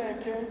know. What's your name,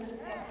 Ken?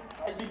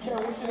 It might be Ken.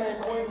 What's your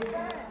name, Queen?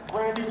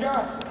 Brandy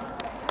Johnson.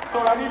 So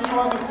I need you to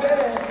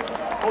understand,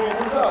 Queen,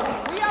 what's up?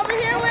 We over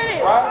here with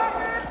it.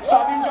 Right? So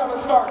I need y'all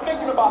to start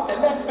thinking about that.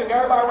 Next thing,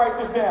 everybody write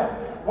this down.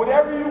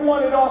 Whatever you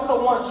want, it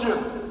also wants you.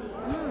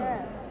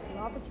 Yes,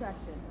 law of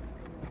attraction.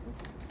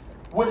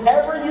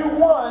 Whatever you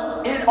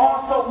want, it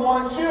also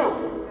wants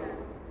you.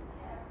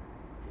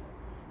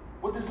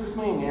 What does this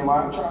mean, man?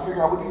 I'm trying to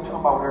figure out what are you talking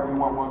about. Whatever you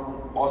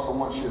want also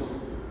wants you.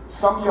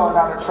 Some of y'all are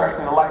not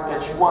attracting the life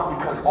that you want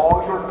because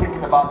all you're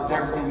thinking about is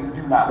everything you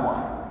do not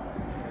want.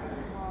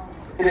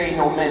 It ain't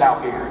no men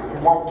out here. You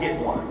won't get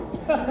one.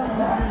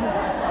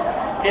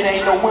 It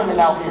ain't no women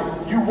out here.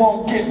 You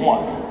won't get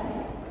one.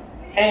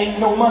 Ain't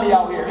no money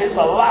out here. It's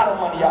a lot of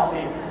money out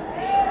here.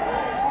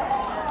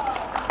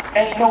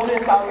 Ain't no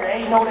this out here,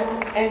 ain't no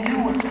that. And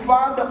you would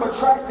find up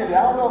attracting it.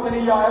 I don't know if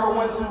any of y'all ever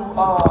went to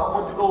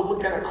go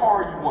look at a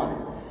car you wanted.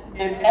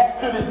 And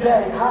after the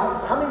day,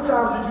 how many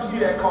times did you see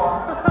that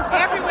car?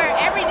 Everywhere,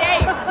 every day.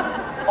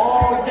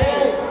 All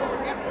day.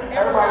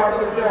 Everybody write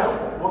this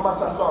down. What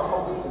must I start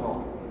focusing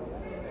on?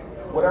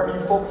 Whatever you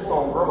focus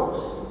on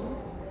grows.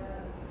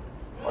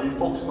 Are you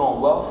focusing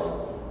on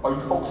wealth? Are you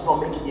focusing on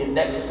making your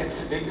next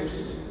 6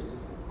 figures?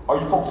 Are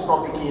you focusing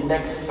on making your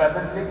next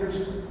 7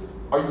 figures?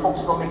 Are you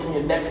focused on making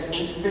your next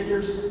 8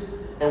 figures?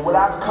 And what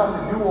I've come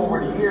to do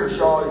over the years,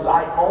 y'all, is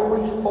I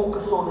only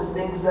focus on the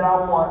things that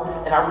I want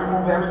and I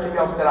remove everything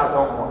else that I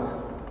don't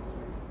want.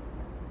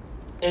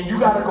 And you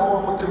gotta go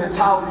on with the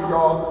mentality,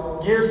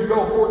 y'all. Years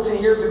ago,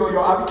 14 years ago,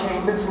 y'all, I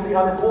became mentally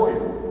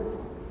unemployed.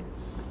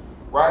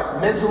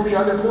 Right? Mentally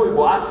unemployed.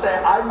 Well, I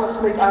said I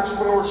must make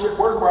entrepreneurship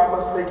work or I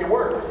must make it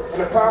work.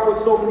 And the problem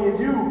with so many of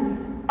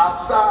you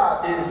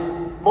outside is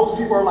most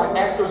people are like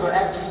actors or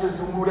actresses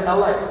who move to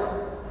LA.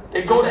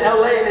 They go to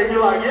LA and they be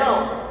like,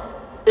 yo,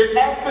 if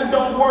acting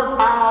don't work,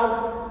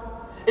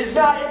 it's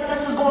not if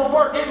this is going to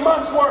work, it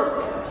must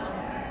work.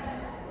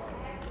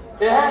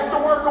 It has to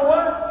work or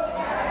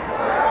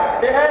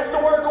what? It has to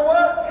work or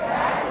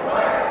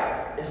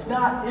what? It's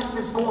not if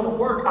it's going to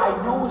work. I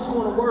know it's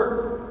going to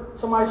work.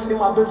 Somebody say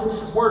my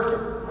business is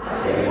working.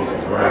 My business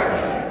is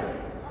working.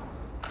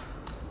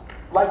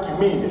 Like you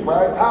mean it,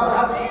 right?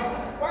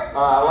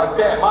 I like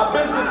that. My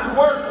business is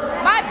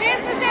working. My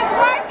business is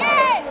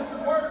working. This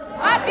is working.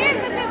 My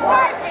business is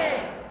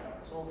working.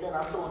 So again,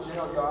 I told you,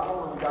 y'all, I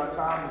don't really got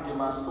time to get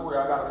my story.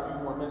 I got a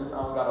few more minutes. I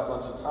don't got a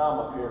bunch of time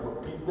up here,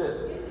 but peep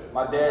this.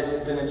 My dad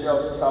had been in jail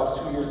since I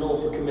was 2 years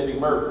old for committing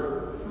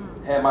murder.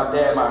 Had my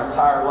dad my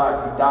entire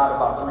life. He died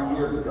about 3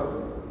 years ago.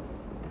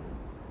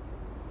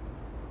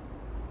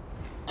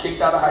 Kicked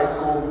out of high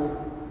school,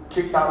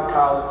 kicked out of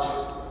college,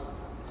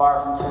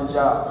 fired from 10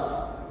 jobs.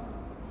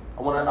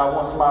 I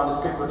want somebody on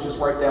this paper to just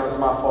write down it's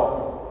my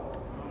fault.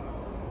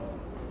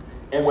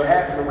 And what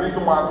happened, the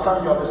reason why I'm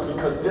telling y'all this,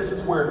 because this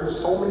is where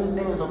so many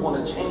things are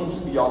going to change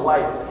for your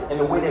life in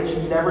a way that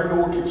you never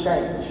knew it could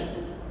change.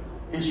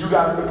 Is you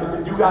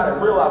gotta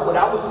realize what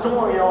I was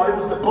doing, y'all, it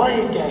was the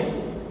blame game.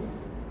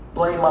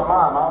 Blame my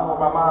mom. I don't know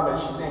my mom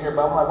if she's in here,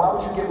 but I'm like, why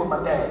would you get with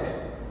my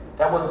dad?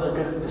 That wasn't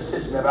a good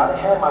decision.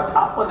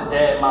 I want a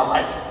dad in my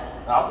life.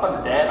 I want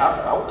a dad.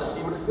 I want to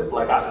see what it feels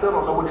like. I still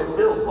don't know what it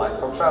feels like,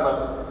 so I'm trying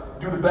to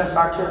do the best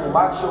I can with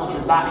my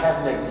children, not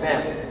having an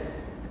example.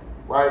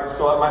 Right?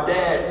 So my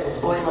dad was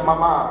blaming my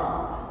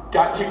mom.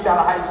 Got kicked out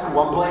of high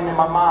school, I'm blaming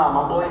my mom.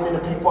 I'm blaming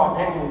the people I'm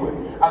hanging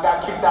with. I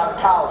got kicked out of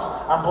college,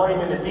 I'm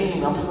blaming the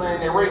dean. I'm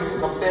blaming the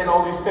racist. I'm saying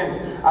all these things.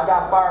 I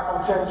got fired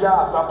from 10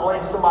 jobs. I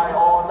blame somebody,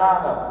 all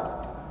 9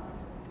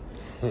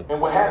 of them.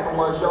 And what happened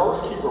was, y'all,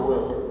 let's keep it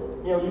real.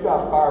 You know, you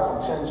got fired from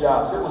 10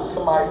 jobs. It was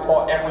somebody's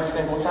fault every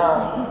single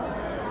time.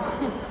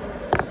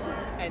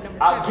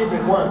 I'll give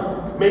it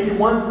one. Maybe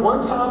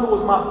one time it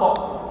was my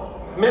fault.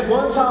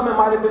 One time it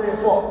might have been their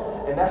fault.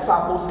 And that's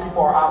how most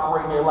people are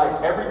operating their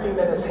life. Everything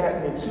that is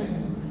happening to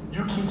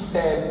you, you keep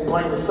saying,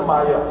 blaming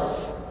somebody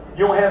else.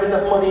 You don't have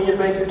enough money in your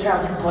bank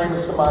account, you blaming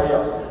somebody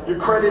else. Your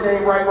credit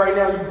ain't right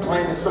now, you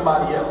blaming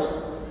somebody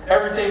else.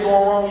 Everything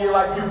going wrong in your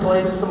life, you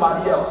blaming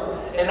somebody else.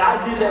 And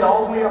I did that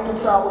all the way up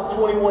until I was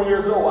 21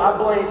 years old. I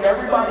blamed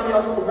everybody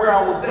else for where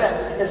I was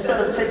at instead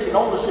of taking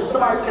ownership.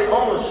 Somebody say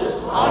ownership.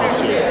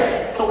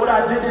 Ownership. So what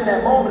I did in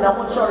that moment, I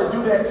want y'all to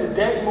do that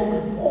today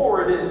moving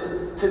forward is,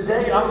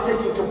 today I'm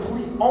taking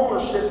complete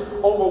ownership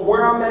over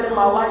where I'm at in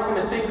my life and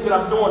the things that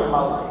I'm doing in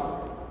my life.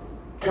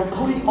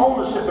 Complete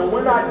ownership. And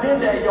when I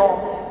did that,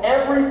 y'all,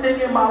 everything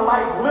in my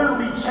life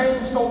literally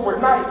changed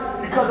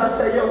overnight because I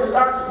said, yo, this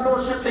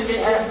entrepreneurship thing,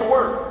 it has to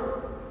work.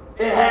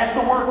 It has to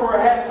work or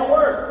it has to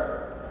work.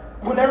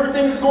 When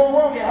everything is going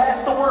wrong, it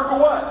has to work or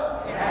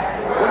what? It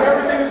has to work. When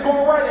everything is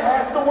going right, it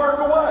has to work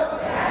or what?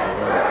 It has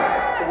to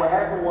work. So what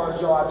happened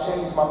was, y'all, I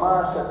changed my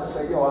mindset to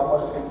say, yo, I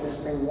must make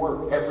this thing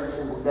work every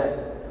single day.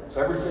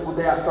 So every single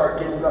day I start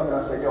getting up and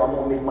I say, yo, I'm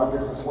going to make my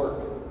business work.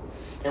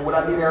 And what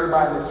I need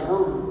everybody in this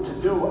room to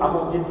do, I'm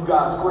going to give you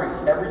guys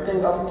grace.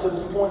 Everything up to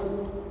this point,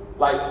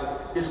 like,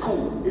 it's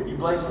cool if you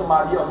blame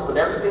somebody else. But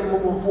everything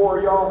moving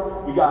forward,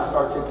 y'all, we got to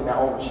start taking that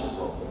ownership,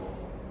 bro.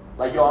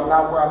 Like, yo, I'm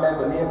not where I'm at,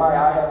 but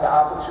Nehemiah, I have the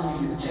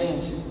opportunity to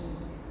change it.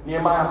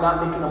 Nehemiah, I'm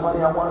not making the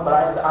money I want, but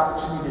I have the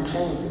opportunity to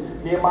change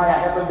it. Nehemiah, I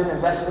haven't been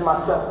investing in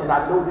myself, and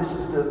I know this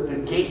is the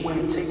gateway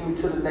to taking me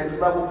to the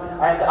next level.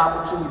 I have the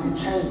opportunity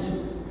to change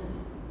it.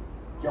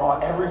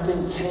 Y'all,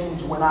 everything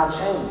changed when I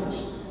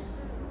changed.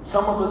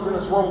 Some of us in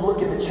this room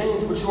looking to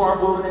change, but you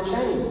aren't willing to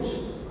change.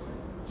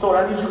 So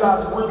what I need you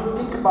guys to really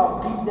think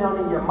about deep down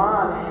in your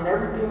mind, and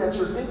everything that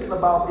you're thinking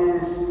about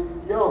is,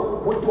 yo,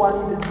 what do I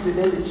need to do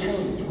today to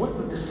change? What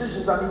are the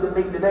decisions I need to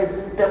make today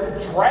that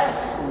would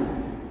drastically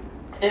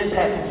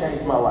impact and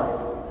change my life?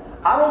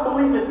 I don't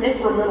believe in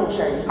incremental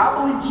change. I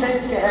believe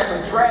change can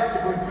happen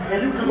drastically,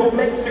 and you can go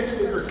make 6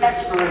 figures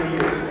extra in a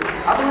year.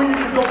 I believe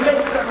you can go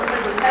make 7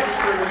 figures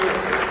extra in a year.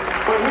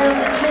 But here's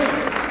the key,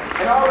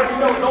 and I already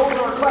know those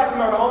who are clapping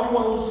are the only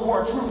ones who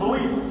are true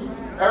believers.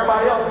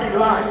 Everybody else be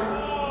lying.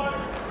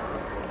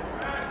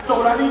 So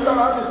what I need y'all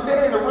to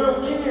understand, the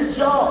real key is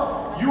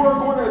y'all, you are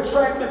going to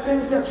attract the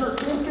things that you're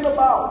thinking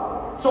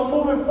about. So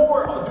moving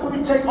forward, do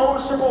we take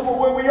ownership over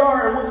where we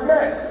are and what's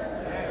next?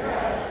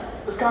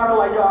 It's kind of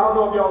like, y'all, I don't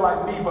know if y'all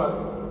like me, but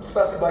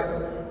especially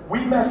like,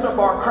 we mess up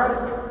our credit,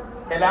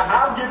 and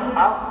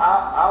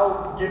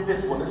I'll give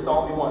this one, it's the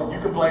only one.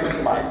 You can blame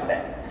somebody for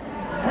that.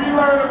 We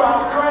learn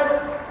about credit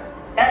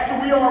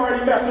after we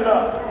already mess it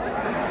up.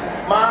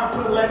 Mom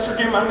put electric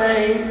in my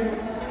name.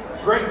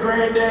 Great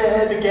granddad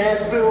had the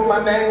gas bill in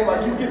my name.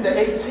 Like, you get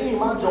to 18,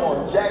 my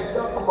joint jacked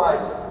up. I'm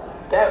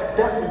like, that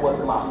definitely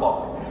wasn't my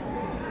fault.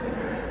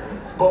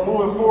 But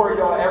moving forward,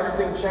 y'all,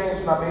 everything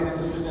changed and I made a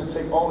decision to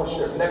take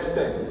ownership. Next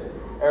thing,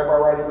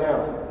 everybody write it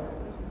down.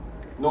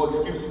 No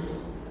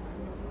excuses.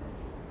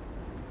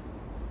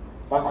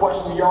 My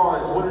question to y'all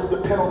is, what is the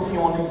penalty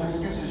on these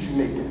excuses you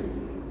making?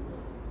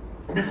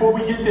 And before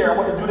we get there, I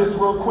want to do this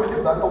real quick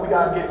because I know we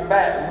got to get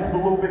fat and move a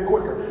little bit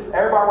quicker.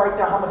 Everybody write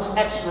down how much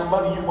extra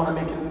money you want to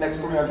make in the next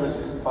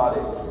 365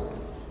 days.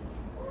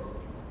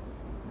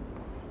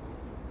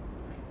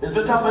 Is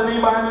this helping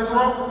anybody in this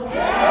room?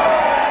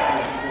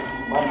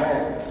 Yeah. My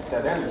man, it's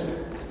that energy.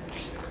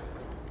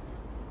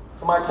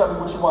 Somebody tell me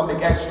what you want to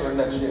make extra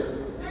next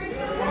year. 3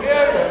 million.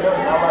 10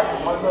 million. I like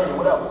it. 1 million.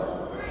 What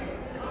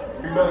else?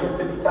 3 million.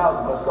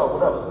 50,000. Let's go.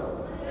 What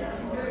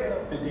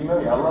else? 50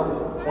 million. I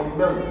love it. 20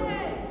 million.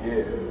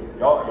 Yeah.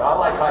 Y'all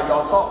like how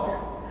y'all talking.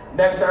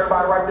 Next,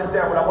 everybody write this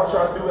down. What I want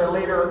y'all to do at a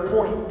later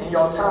point in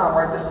your time,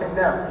 write this thing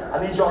down. I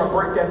need y'all to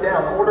break that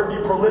down. In order to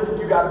be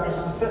prolific, you got to be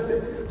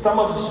specific. Some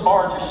of us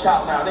are just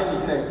shouting out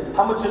anything.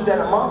 How much is that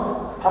a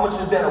month? How much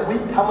is that a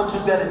week? How much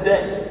is that a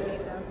day?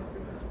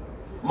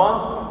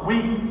 Month,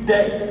 week,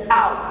 day,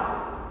 out.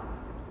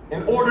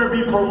 In order to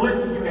be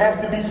prolific, you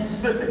have to be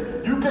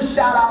specific. You can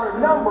shout out a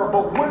number,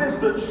 but what is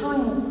the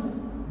true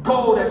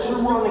goal that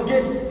you're willing to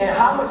get? And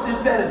how much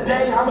is that a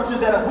day? How much is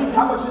that a week?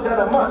 How much is that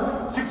a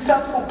month?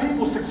 Successful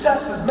people,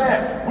 success is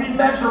math. We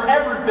measure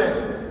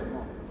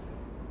everything.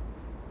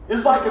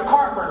 It's like a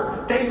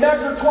carpenter. They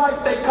measure twice,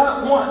 they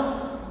cut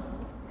once.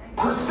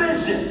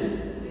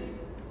 Precision.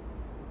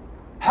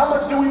 How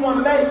much do we want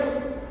to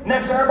make?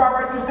 Next,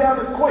 everybody write this down.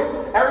 It's quick.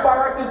 Everybody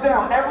write this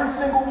down. Every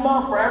single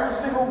month or every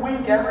single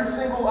week, every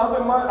single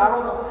other month, I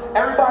don't know.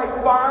 Everybody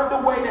find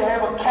a way to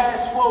have a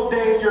cash flow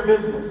day in your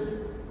business.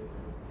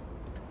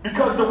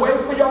 Because the way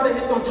for y'all to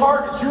hit them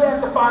targets, you have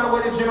to find a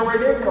way to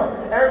generate income.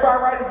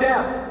 Everybody write it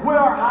down. What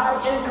are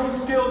high income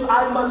skills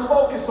I must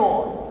focus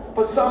on?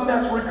 For some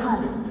that's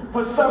recruiting.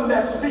 For some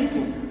that's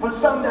speaking. For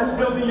some that's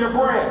building your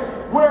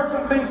brand. What are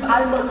some things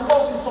I must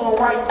focus on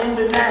right in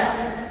the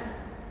now?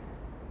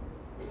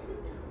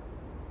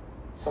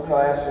 Some of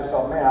y'all ask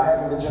yourself, man, I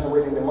haven't been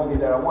generating the money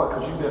that I want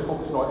because you've been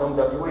focusing on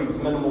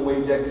MWAs, minimum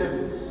wage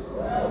activities.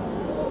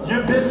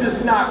 Your business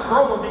is not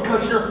growing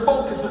because your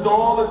focus is on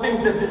all the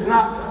things that does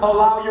not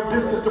allow your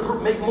business to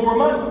make more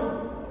money.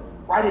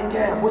 Write it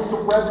down. What's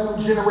some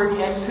revenue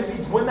generating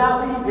activities? When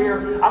I leave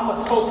here, I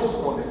must focus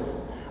on this.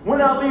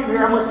 When I leave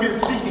here, I must get a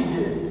speaking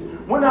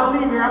gig. When I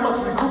leave here, I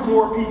must recruit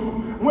more people.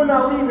 When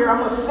I leave here, I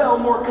must sell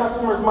more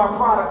customers my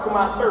products and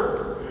my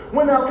services.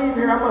 When I leave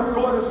here, I must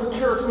go out and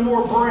secure some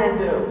more brand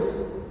deals.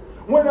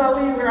 When I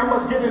leave here, I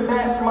must get in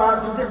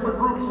masterminds and different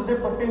groups and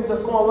different things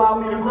that's going to allow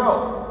me to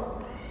grow.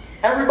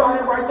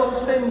 Everybody write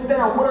those things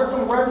down. What are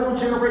some revenue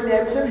generating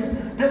activities?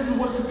 This is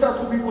what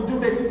successful people do.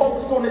 They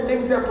focus on the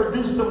things that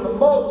produce them the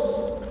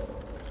most.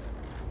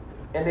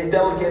 And they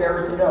delegate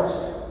everything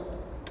else.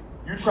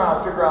 You try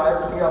and figure out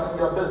everything else in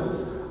your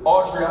business.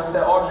 Audrey, I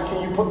said, Audrey,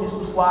 can you put me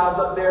some slides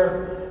up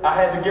there? I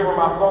had to give her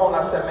my phone.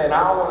 I said, man,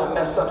 I don't want to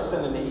mess up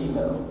sending the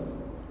email.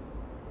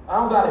 I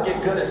don't got to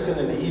get good at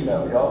sending the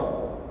email, y'all.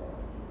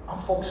 I'm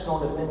focused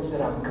on the things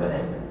that I'm good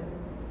at.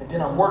 And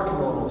then I'm working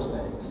on those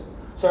things.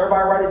 So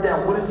everybody write it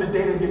down. What is the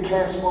date of your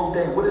cash flow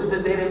day? What is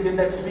the date of your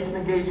next speaking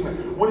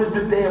engagement? What is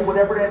the day of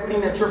whatever that thing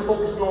that you're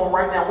focusing on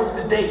right now? What's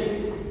the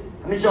date?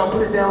 I need y'all to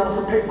put it down on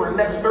some paper. In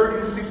the next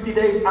 30 to 60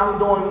 days, I'm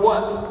doing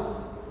what?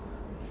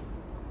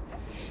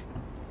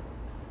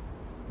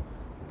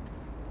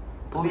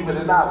 Believe it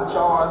or not, what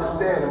y'all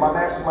understand, and my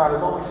mastermind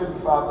is only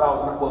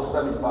 $55,000, well,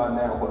 $75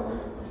 now,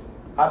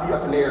 but I be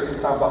up in the air.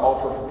 Sometimes I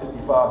offer for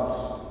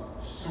 $55.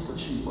 Super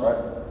cheap, right?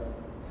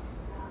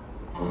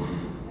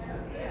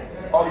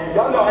 Oh yeah,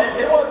 y'all know,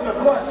 it wasn't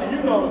a question.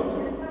 You know,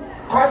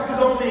 price is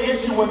only an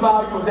issue when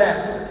value is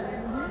absent.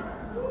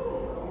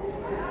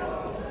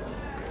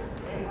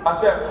 I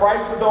said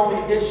price is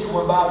only an issue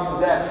when value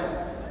is absent.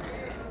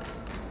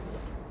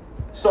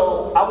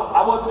 So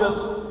I wasn't,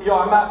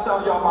 I'm not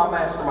selling y'all my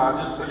mastermind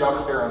just so y'all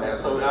clear on that.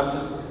 So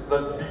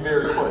let's be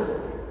very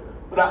clear.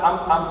 But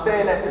I'm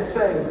saying that to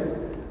say,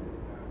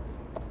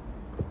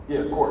 yeah,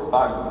 of course,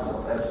 value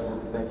myself,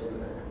 absolutely. Thank you for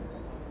that.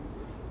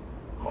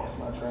 Lost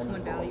my train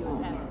of thought.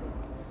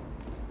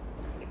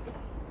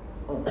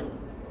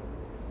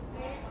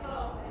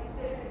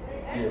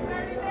 Yeah.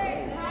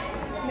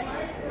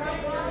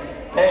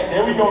 Hey,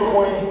 there we go,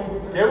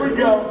 Queen. There we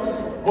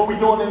go. What we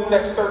doing in the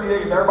next 30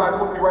 days? Everybody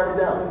quickly write it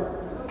down.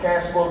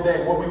 Cash flow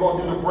day. What we going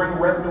to do to bring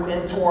revenue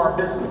into our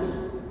business?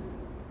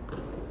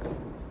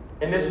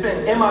 And this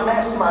thing, in my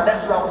mastermind,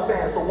 that's what I was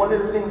saying. So one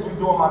of the things we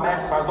do in my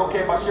mastermind, is it okay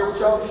if I share with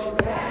y'all?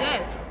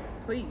 Yes,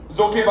 please. Is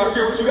it okay if I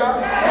share with you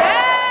guys?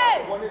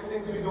 Yes! One of the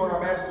things we do in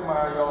our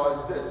mastermind, y'all,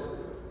 is this.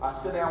 I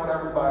sit down with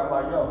everybody, I'm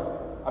like,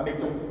 yo, I make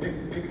them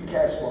pick a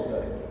cash flow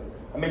day.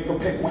 I make them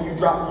pick when you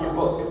dropping your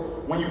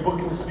book, when you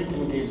booking the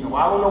speaking engagement.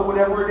 Well, I don't know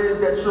whatever it is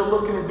that you're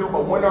looking to do,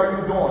 but when are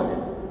you doing it,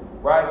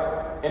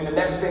 right? And the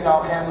next thing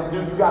I'll have them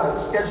do, you got to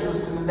schedule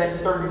this in the next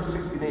 30 to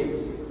 60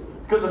 days.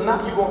 Because if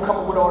not, you're going to come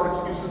up with all the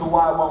excuses of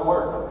why it won't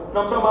work. You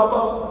know what I'm talking about,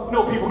 Bo? You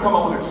know people come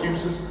up with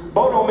excuses.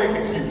 Bo don't make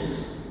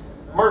excuses.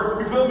 Murph,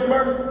 you feel me,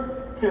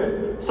 Murph?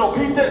 Yeah. So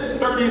keep this,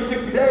 30 to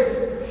 60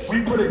 days,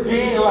 we put a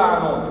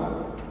deadline on it.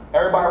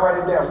 Everybody write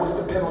it down. What's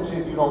the penalty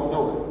if you don't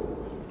do it?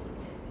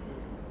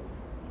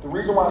 The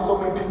reason why so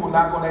many people are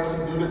not going to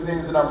actually do the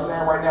things that I'm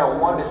saying right now,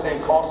 one, this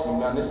ain't costing me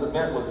nothing. This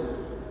event was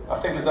I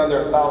think it's under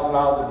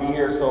 $1,000 to be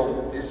here,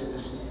 so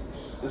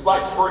it's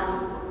like free.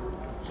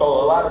 So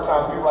a lot of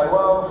times people are like,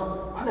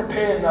 well, I didn't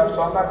pay enough,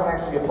 so I'm not going to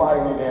actually apply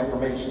any of the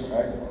information,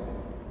 right?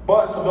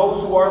 But for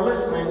those who are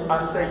listening,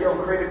 I say, yo,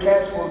 create a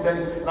cash flow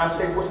day, and I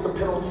say, what's the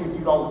penalty if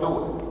you don't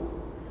do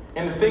it?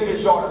 And the thing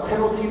is, y'all, the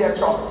penalty that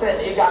y'all set,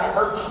 it gotta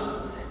hurt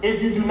you.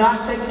 If you do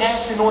not take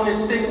action on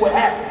this thing, what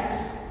happens?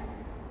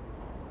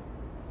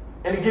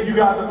 And to give you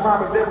guys a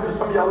prime example, because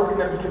some of y'all looking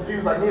at me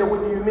confused, like, Neil,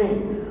 what do you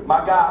mean?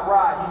 My guy,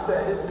 Rod, he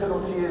said his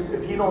penalty is,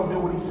 if he don't do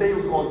what he said he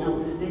was gonna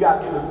do, he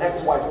gotta give his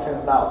ex-wife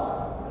 $10,000.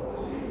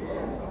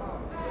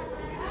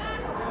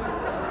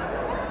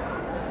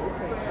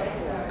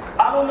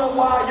 I don't know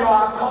why, y'all,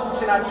 I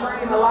coach and I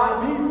train a lot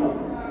of people.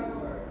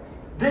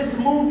 This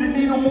moved the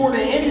needle more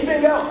than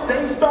anything else.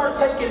 They start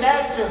taking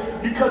action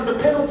because the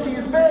penalty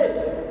is big.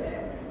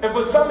 And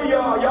for some of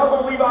y'all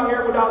gonna leave out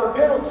here without a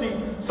penalty.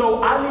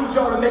 So I need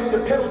y'all to make the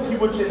penalty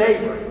with your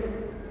neighbor.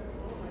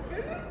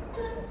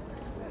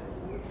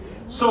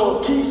 So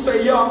if Keith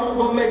say, yo, I'm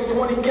gonna make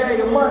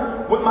 $20K a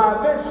month with my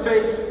event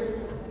space,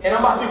 and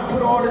I'm about to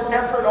put all this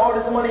effort, all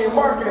this money in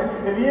marketing,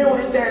 if he don't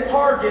hit that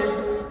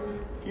target,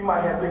 you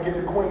might have to give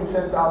the queen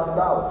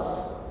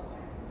 $10,000.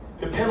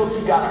 The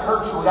penalty gotta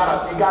hurt you.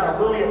 It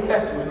gotta really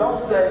affect you. Don't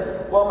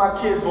say, well,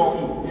 my kids won't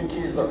eat. Your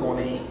kids are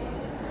gonna eat.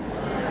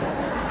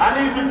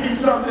 I need to be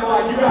something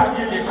like you gotta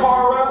give your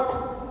car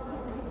up.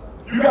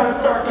 You gotta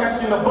start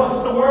catching the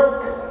bus to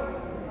work.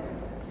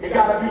 It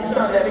gotta be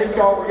something that make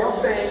y'all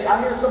saying, I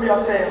hear some of y'all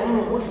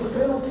saying, what's the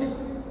penalty?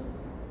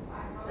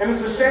 And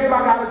it's a shame I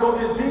gotta go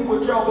this deep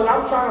with y'all, but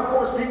I'm trying to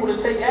force people to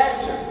take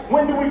action.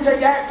 When do we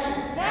take action?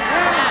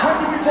 Now.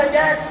 When do we take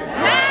action?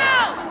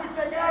 Now. When do we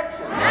take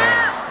action?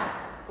 Now.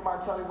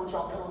 Somebody tell me what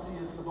y'all penalty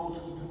is for those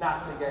who do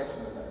not take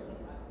action today.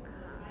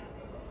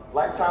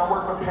 Lifetime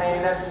work for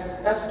pain,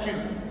 that's cute.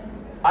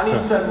 I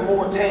need something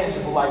more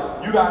tangible, like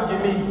you gotta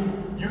give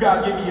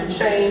me a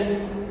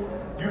chain,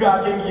 you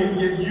gotta give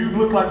me you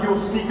look like you're a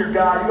sneaker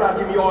guy, you gotta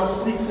give me all the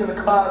sneaks in the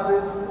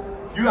closet,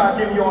 you gotta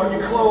give me all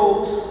your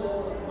clothes.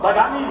 Like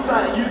I need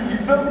something, you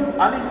feel me?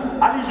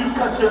 I need you to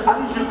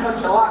cut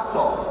your locks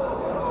off.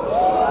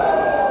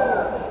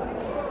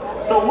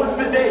 So what's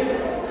the date?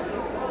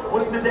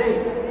 What's the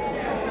date?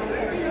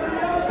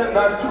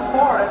 That's too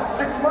far. That's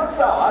 6 months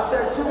out. I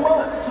said 2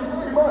 months,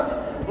 2-3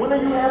 months. When are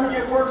you having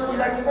your first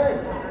next thing?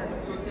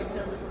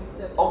 September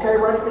 22nd. Okay,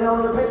 write it down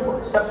on the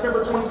paper.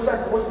 September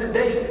 22nd. What's the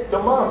date? The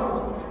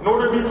month. In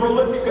order to be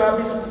prolific, you gotta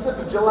be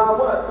specific. July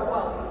what?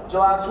 12.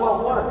 July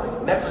 12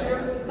 what? Next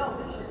year? No,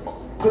 this year.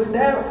 Put it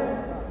down.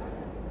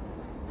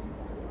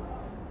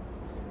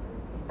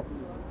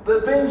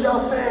 The things y'all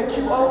saying,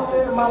 keep on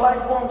there, my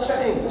life won't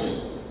change.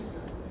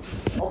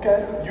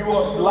 Okay,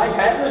 your life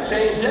hasn't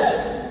changed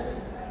yet.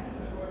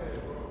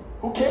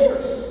 Who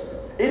cares?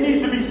 It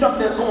needs to be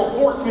something that's going to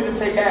force me to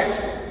take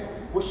action.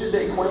 What's your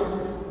date, Queen?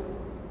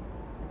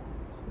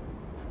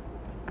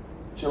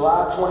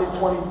 July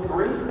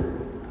 2023?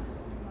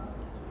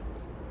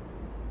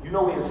 You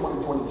know we're in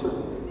 2022.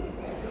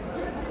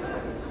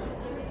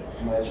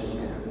 I'm going to ask you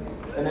again.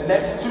 In the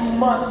next 2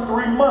 months,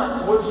 3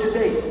 months, what's your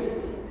date?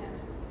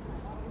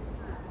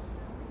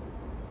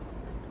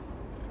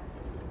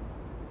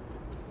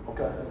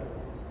 Okay.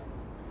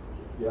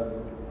 Yep.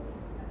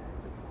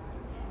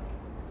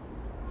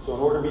 So in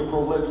order to be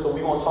prolific, so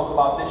we're going to talk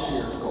about this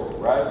year's goal,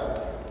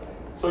 right?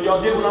 So y'all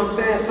get what I'm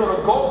saying? So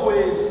the goal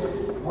is,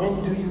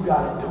 when do you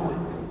got to do it?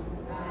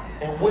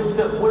 And what's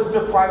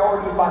the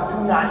priority if I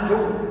do not do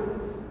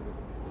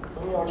it?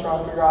 Some of y'all trying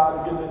to figure out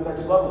how to get to the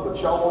next level, but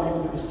y'all won't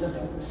even do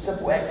the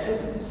simple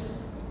activities.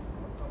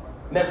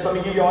 Next, let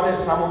me give y'all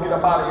this, and I'm going to get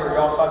up out of here,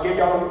 y'all. So I'll give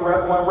y'all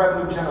one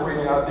revenue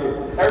generating out there.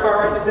 Everybody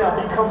write this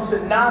down. Become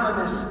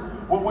synonymous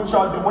with what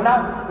y'all do.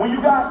 When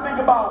you guys think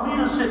about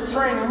leadership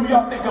training, who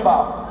y'all think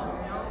about?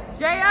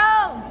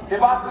 J.O.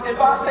 If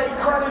I say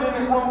credit in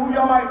this room, who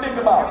y'all might think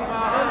about?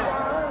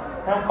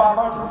 Him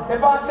 500.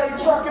 If I say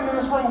trucking in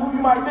this room, who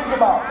you might think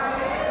about?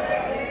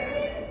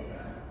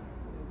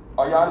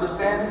 Are y'all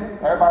understanding?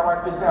 Everybody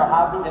write this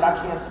down. And I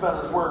can't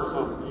spell this word,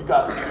 so you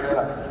guys figure that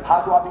out.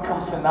 How do I become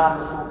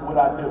synonymous with what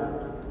I do?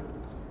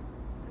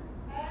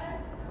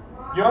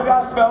 You don't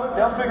gotta spell it,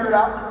 they'll figure it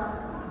out.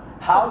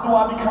 How do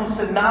I become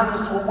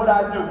synonymous with what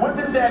I do? What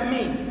does that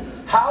mean?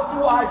 How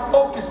do I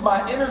focus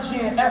my energy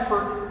and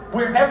effort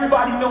where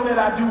everybody know that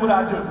I do what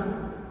I do?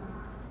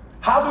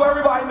 How do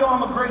everybody know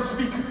I'm a great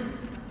speaker?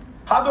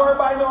 How do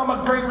everybody know I'm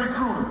a great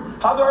recruiter?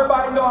 How do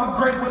everybody know I'm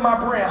great with my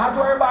brand? How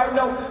do everybody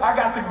know I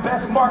got the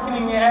best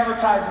marketing and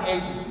advertising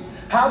agency?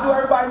 How do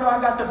everybody know I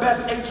got the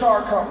best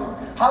HR company?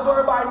 How do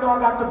everybody know I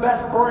got the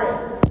best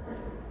brand?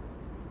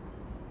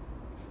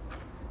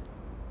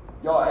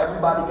 Y'all,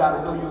 everybody got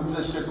to know you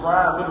exist. Your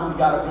grind literally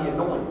got to be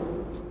annoying.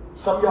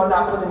 Some of y'all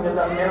not putting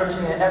enough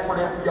energy and effort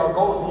in for y'all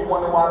goals, and you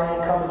wonder why they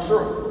ain't coming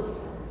true.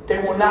 They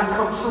will not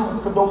come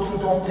true for those who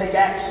don't take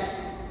action.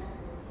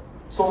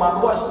 So my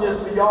question is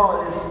for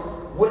y'all is,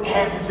 what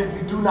happens if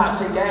you do not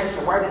take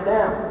action? Write it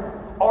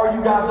down. Are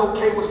you guys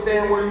okay with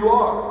staying where you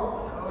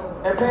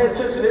are? And pay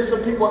attention, there's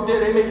some people up there,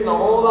 they're making a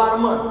whole lot of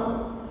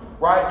money.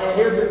 right? And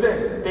here's the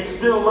thing, they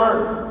still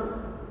learn.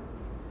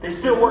 They're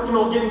still working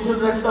on getting to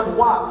the next level.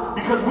 Why?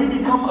 Because we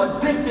become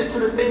addicted to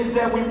the things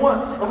that we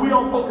want, and we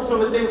don't focus on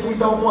the things we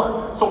don't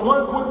want. So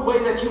one quick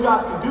way that you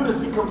guys can do this,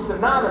 become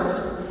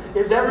synonymous,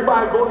 is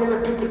everybody go ahead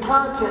and pick a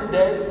content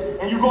day,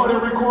 and you go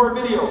ahead and record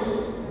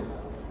videos.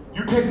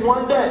 You pick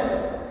one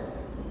day.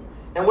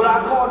 And what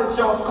I call this,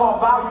 y'all, is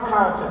called value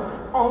content.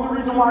 Only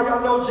reason why y'all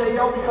know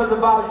J.O. because of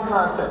value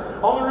content.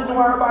 Only reason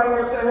why everybody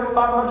here said him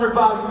 500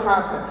 value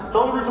content. The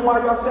only reason why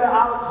y'all said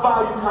Alex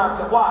value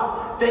content.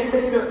 Why? They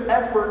made an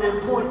effort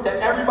and point that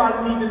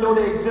everybody need to know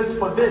they exist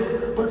for this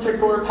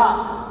particular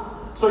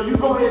topic. So you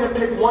go ahead and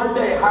pick one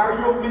day, hire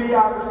you a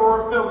videographer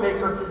or a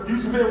filmmaker.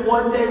 You spend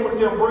one day with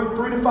them, bring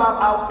 3 to 5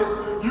 outfits.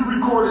 You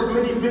record as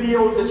many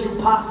videos as you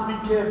possibly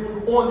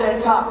can on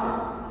that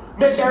topic.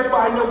 Make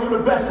everybody know you're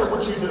the best at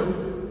what you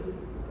do.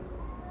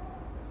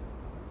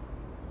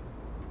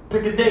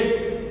 Pick a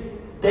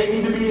date. Date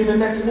need to be in the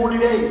next 40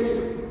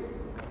 days.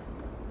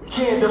 We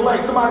can't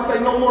delay. Somebody say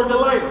no more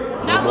delay.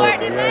 No more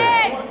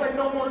delay. Someone say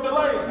no more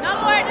delay.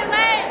 No more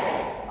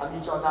delay. I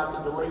need y'all not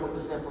to delay with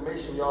this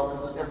information, y'all,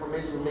 because this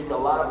information make a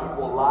lot of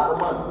people a lot of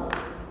money.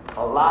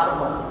 A lot of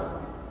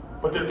money.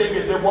 But the thing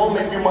is, it won't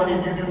make you money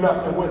if you do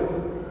nothing with it.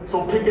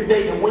 So pick a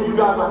date, and when you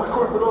guys are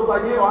recording, for those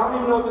like, I don't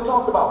even know what to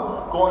talk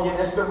about. Go on your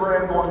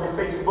Instagram, go on your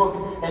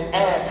Facebook, and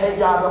ask, hey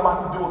guys, I'm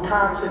about to do a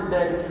content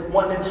day,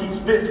 wanting to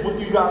teach this. What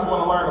do you guys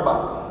want to learn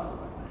about?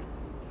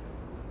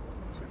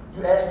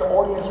 You ask the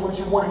audience what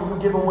you want, and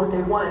you give them what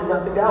they want and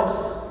nothing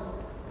else.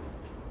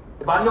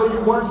 If I know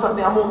you want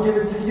something, I'm going to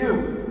give it to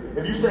you.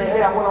 If you say,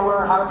 hey, I want to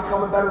learn how to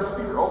become a better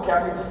speaker, okay,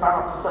 I need to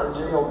sign up for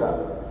something J.O.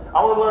 got.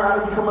 I want to learn how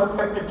to become an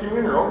effective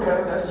communicator,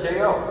 okay, that's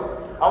J.O.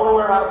 I want to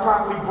learn how to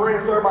properly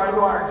brand so everybody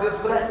know I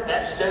exist for that.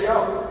 That's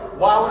J.O.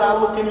 Why would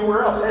I look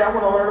anywhere else? Hey, I want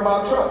to learn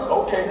about trucks.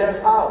 Okay, that's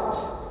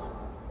Alex.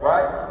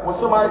 Right? When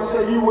somebody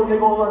say you, what they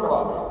going to learn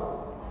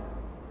about?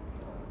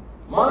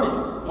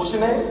 Money. What's your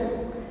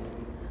name?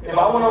 If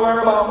I want to learn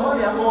about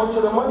money, I'm going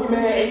to the money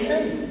man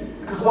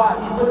AB. Because why?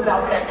 He put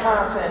out that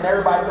content and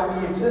everybody know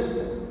he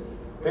existed.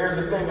 There's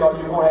the thing, y'all,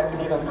 you're going to have to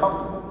get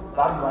uncomfortable.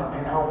 I'll be like,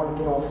 man, I don't want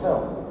to get on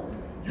film.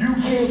 You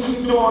can't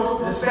keep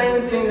doing the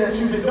same thing that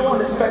you've been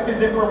doing, expecting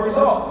different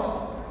results.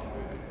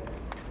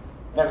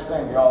 Next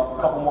thing, y'all,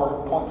 a couple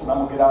more points and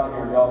I'm gonna get out of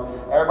here, y'all.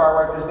 Everybody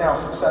write this down,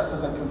 success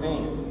isn't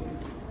convenient.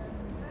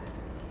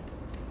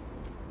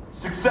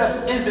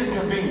 Success isn't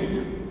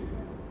convenient.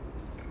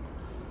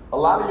 A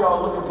lot of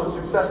y'all are looking for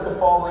success to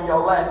fall in your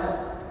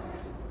lap.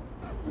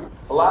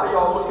 A lot of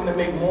y'all are looking to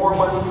make more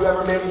money than you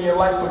ever made in your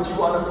life, but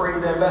you're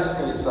unafraid to invest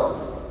in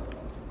yourself.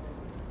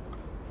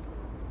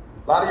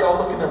 A lot of y'all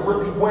looking to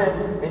really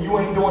win, and you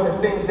ain't doing the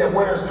things that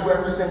winners do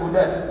every single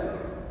day.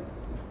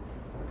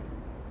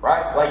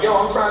 Right? Like, yo,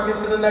 I'm trying to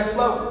get to the next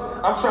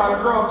level. I'm trying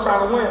to grow, I'm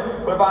trying to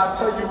win. But if I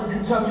tell you,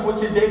 you tell me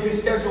what your daily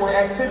schedule and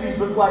activities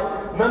look like,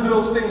 none of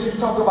those things you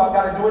talk about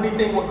got to do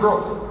anything with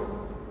growth.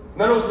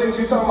 None of those things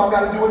you talking about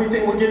got to do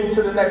anything with getting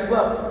to the next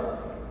level.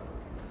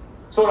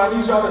 So what I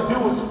need y'all to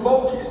do is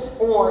focus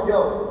on,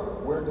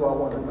 yo, where do I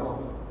want to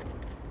go?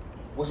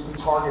 What's the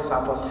targets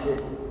I must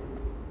hit?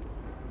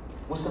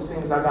 What's some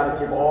things I gotta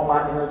give all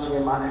my energy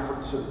and my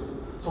effort to?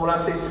 So when I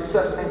say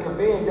success ain't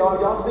convenient,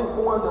 y'all think I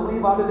wanted to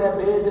leave out of that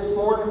bed this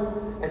morning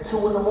at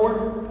 2 in the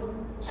morning?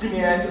 Excuse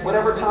me, at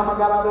whatever time I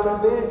got out of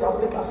that bed, y'all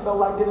think I felt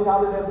like getting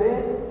out of that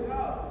bed?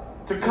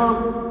 To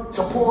come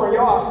to pour on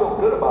y'all, I feel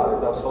good about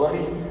it though. So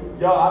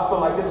y'all, I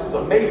feel like this is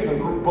an amazing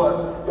group,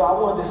 but y'all,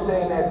 I wanted to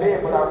stay in that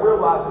bed, but I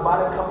realized if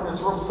I didn't come in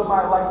this room,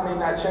 somebody's life may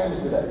not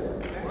change today.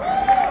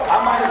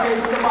 I might have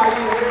gave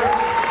somebody in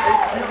here,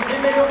 it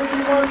may only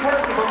be one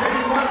person, but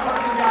maybe one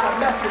person got a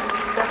message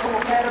that's going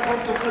to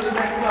catapult them to the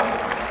next level.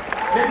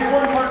 Maybe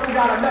one person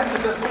got a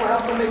message that's going to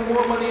help them make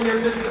more money in their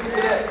business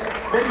today.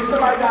 Maybe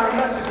somebody got a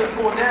message that's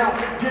going down,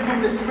 give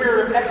them the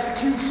spirit of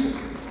execution.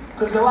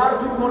 Because a lot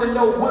of people want to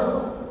know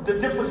what's the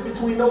difference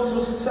between those who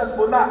are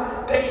successful or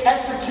not. They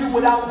execute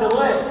without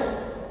delay.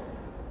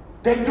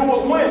 They do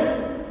it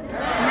when?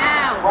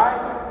 Now.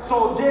 Right?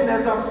 So again,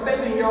 as I'm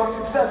stating, y'all,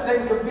 success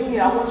ain't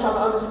convenient. I want y'all to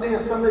understand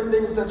some of the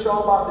things that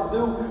y'all about to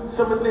do,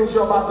 some of the things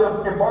y'all about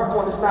to embark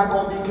on, it's not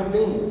going to be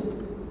convenient.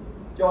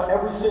 Y'all,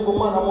 every single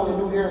month I'm on a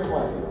new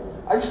airplane.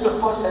 I used to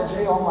fuss at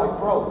Jay. I'm like,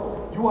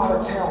 bro, you out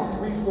of town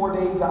 3-4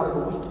 days out of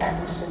the week,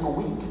 every single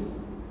week.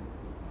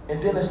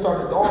 And then it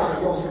started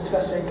dawning, yo,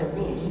 success ain't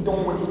convenient. He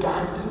doing what he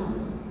got to do.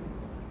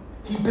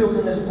 He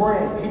building his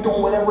brand. He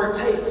doing whatever it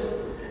takes.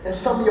 And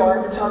some of y'all,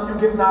 every time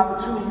you give an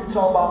opportunity, you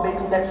talk about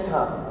maybe next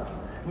time.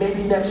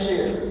 Maybe next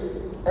year.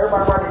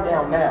 Everybody write it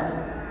down now.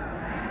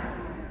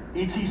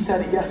 E.T.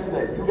 said it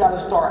yesterday. You got to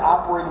start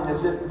operating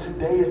as if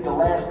today is the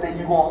last day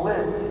you're going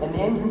to live. And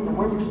then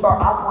when you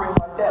start operating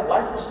like that,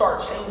 life will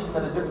start changing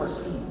at a different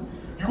speed.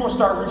 You're going to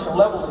start reaching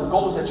levels and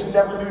goals that you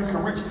never knew you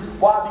could reach.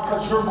 Why?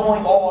 Because you're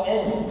going all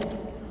in.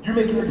 You're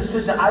making the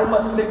decision, I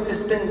must make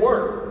this thing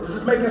work. Is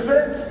this making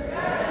sense?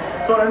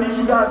 So what I need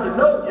you guys to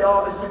know,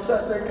 y'all, is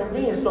success ain't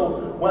convenient.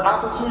 So when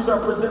opportunities are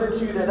presented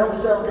to you that don't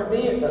sound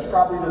convenient, that's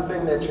probably the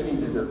thing that you need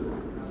to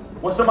do.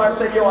 When somebody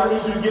say, yo, I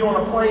need you to get on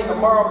a plane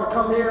tomorrow to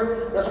come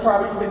here, that's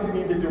probably the thing you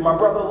need to do. My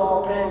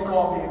brother-in-law, Pam,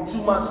 called me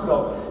 2 months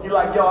ago. He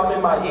like, yo, I'm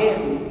in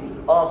Miami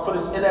for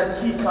this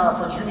NFT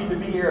conference. You need to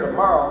be here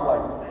tomorrow. I'm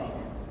like,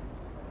 man,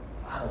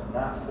 I do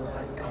not feel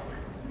like going.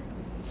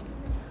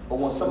 But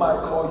when somebody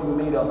called you and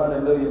made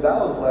 $100 million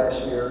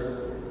last year,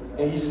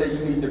 and he said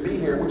you need to be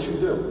here, what you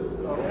do?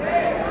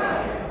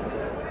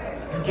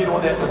 You get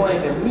on that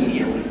plane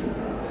immediately.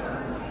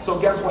 So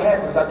guess what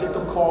happens? I get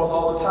them calls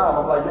all the time.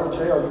 I'm like, yo,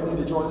 JL, you need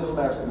to join this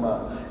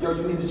mastermind. Yo,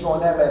 you need to join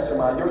that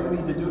mastermind. Yo, you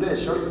need to do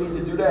this. Yo, you need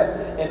to do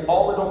that. And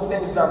all of them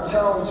things that I'm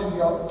telling you,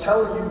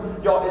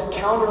 y'all, it's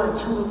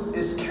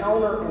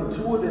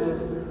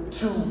counterintuitive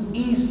to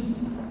easy.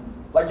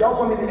 Like y'all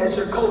want me to, as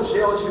your coach,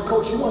 JL, as your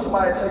coach, you want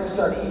somebody to tell you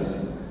something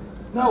easy.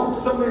 No,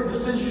 some of the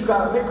decisions you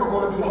gotta make are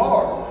gonna be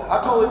hard.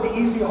 I call it the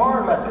easy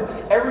hard method.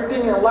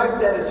 Everything in life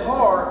that is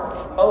hard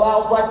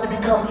allows life to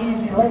become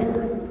easy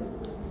later.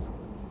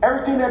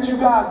 Everything that you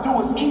guys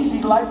do is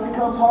easy, life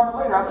becomes hard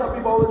later. I tell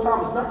people all the time,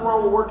 there's nothing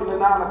wrong with working a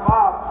 9 to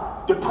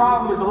 5. The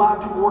problem is a lot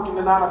of people working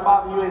the 9 to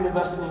 5 and you ain't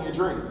investing in your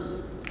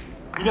dreams.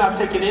 You're not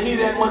taking any of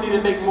that money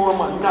to make more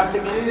money. You're not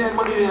taking any of that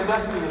money to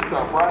invest in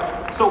yourself, right?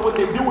 So what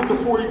they do with the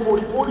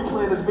 40-40-40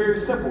 plan is very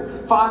simple.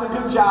 Find a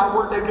good job,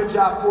 work that good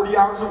job 40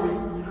 hours a week,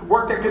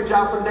 work that good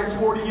job for the next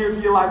 40 years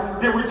of your life,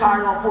 then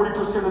retire on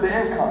 40% of the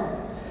income.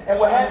 And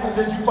what happens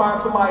is you find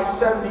somebody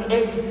 70,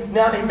 80,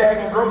 now they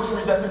bagging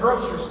groceries at the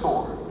grocery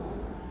store.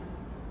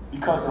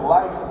 Because in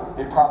life,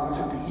 they probably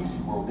took the easy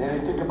road. They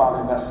didn't think about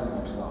investing in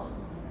themselves.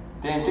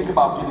 They didn't think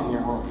about getting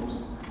in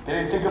rooms. They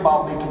didn't think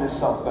about making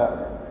themselves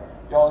better.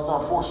 Y'all, it's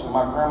unfortunate.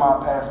 My grandma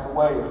passed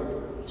away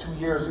 2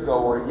 years ago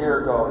or a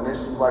year ago, and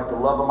this was like the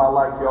love of my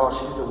life, y'all.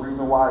 She's the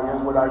reason why I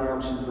am what I am.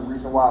 She's the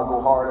reason why I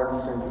go hard every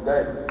single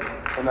day.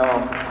 And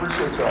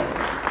appreciate y'all.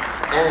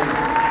 And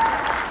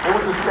it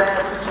was a sad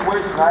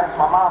situation. I asked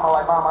my mom, I'm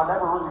like, Mom, I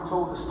never really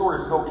told the story.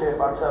 Is it okay if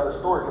I tell the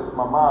story? Because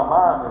my mom,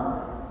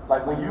 and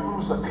like when you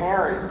lose a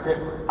parent, it's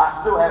different. I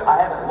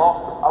haven't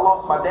lost him. I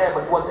lost my dad,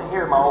 but he wasn't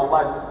here my whole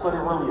life, so it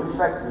didn't really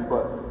affect me.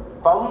 But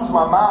if I lose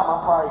my mom,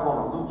 I'm probably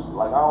going to lose her.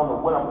 Like, I don't know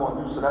what I'm going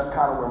to do, so that's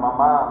kind of where my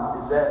mom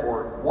is at,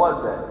 or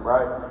was at,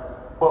 right?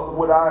 But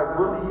what I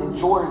really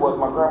enjoyed was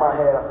my grandma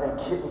had, I think,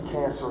 kidney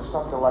cancer or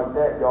something like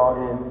that, y'all,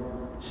 and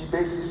she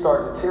basically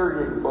started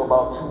deteriorating for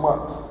about 2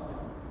 months.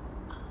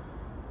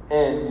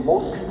 And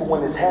most people,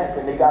 when this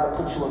happened, they got to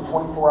put you in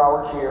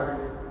 24-hour care,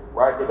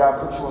 right? They got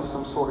to put you in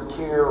some sort of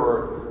care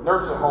or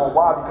nursing home.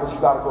 Why? Because you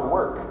got to go to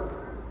work.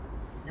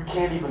 You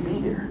can't even be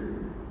there.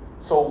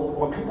 So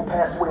when people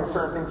pass away and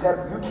certain things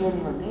happen, you can't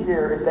even be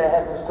there if that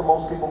happens to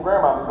most people.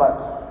 Grandma was like,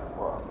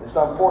 well, it's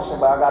unfortunate,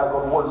 but I got to go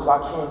to work, so I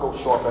can't go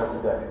show up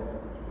every day.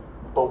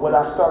 But what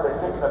I started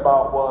thinking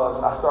about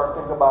was, when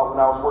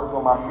I was working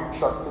on my food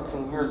truck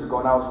 15 years ago,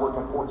 and I was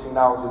working 14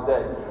 hours a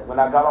day. When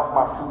I got off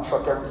my food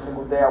truck every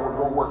single day, I would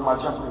go work my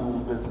junk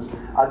removal business.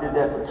 I did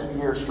that for 2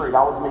 years straight.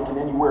 I was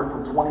making anywhere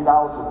from $20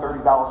 to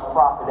 $30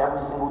 profit every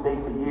single day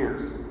for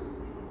years.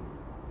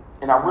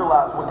 And I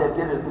realized what that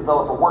did is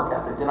develop a work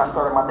ethic. Then I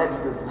started my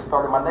next business,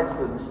 started my next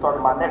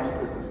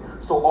business.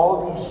 So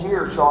all these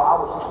years, y'all, I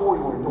was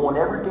toiling, doing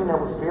everything that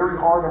was very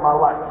hard in my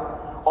life.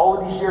 All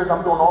of these years,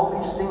 I'm doing all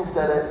these things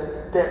that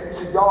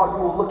to y'all, you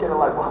will look at it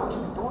like, why would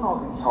you be doing all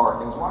these hard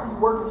things? Why are you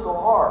working so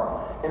hard?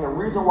 And the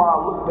reason why I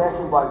look back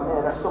and be like,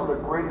 man, that's some of the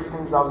greatest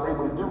things I was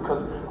able to do,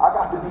 because I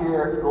got to be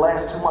there the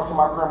last 2 months of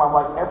my grandma's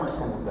life every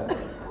single day.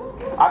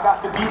 I got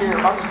to be there,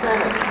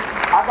 understand this.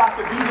 I got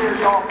to be there,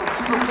 y'all, for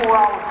 2 to 4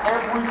 hours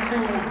every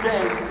single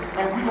day.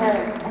 And we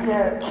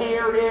had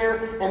care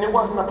there, and it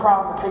wasn't a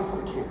problem to pay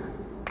for the care.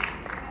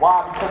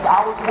 Why? Because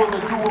I was willing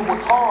to do what was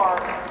hard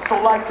so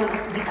life could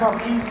become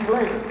easy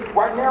later.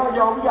 Right now,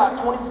 y'all, we got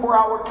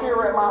 24-hour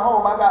care at my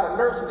home. I got a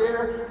nurse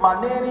there, my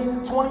nanny,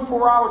 24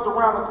 hours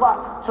around the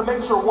clock to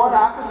make sure, one,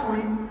 I could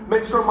sleep,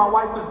 make sure my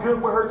wife was good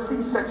with her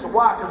C-section.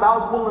 Why? Because I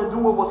was willing to do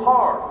what was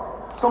hard.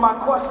 So my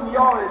question to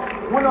y'all is,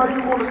 when are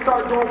you going to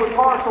start doing what's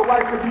hard so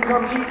life could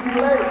become easy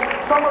later?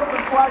 Some of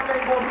this life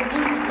ain't going to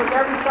be easy, because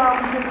every time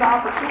we get the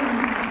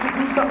opportunity to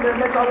do something that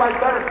make our life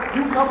better,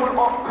 you come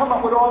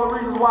up with all the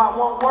reasons why it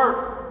won't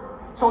work.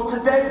 So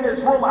today in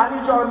this room, I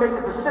need y'all to make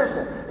a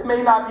decision. It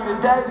may not be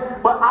today,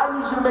 but I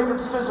need you to make a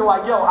decision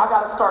like, yo, I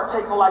got to start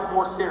taking life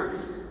more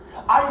serious.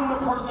 I am the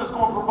person that's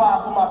going to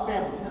provide for my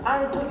family.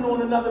 I ain't putting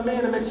on another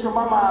man to make sure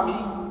my mom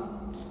eat.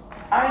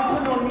 I ain't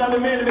putting on another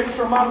man to make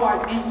sure my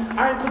wife eat.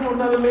 I ain't putting on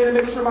another man to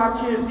make sure my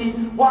kids eat.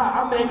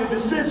 Why? I made a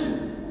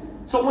decision.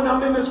 So when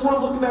I'm in this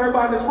room, looking at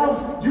everybody in this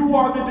room, you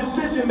are the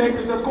decision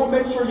makers that's going to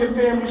make sure your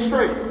family's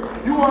straight.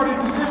 You are the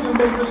decision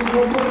makers who's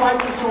going to put life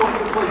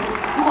insurance in place.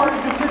 You are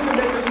the decision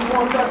makers who's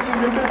going to invest in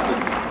your business.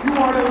 You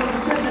are those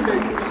decision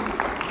makers.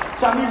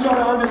 So I need y'all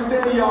to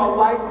understand, y'all,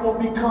 life will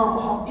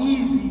become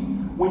easy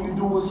when you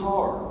do what's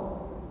hard.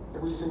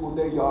 Every single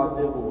day, y'all, I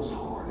did what was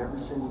hard. Every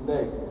single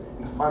day.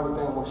 And the final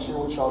thing I want to share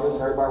with y'all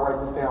is, everybody write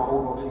this down,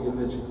 hold on to your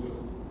vision.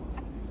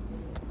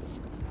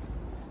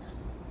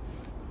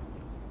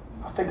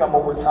 I think I'm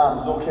over time.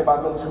 Is it okay if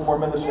I go 2 more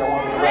minutes? Y'all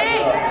want me to wrap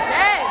it up?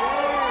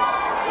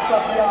 It's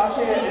up to y'all. I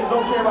can't. Is it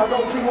okay if I go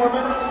 2 more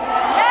minutes?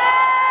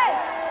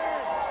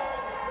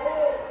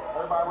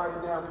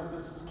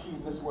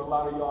 is where a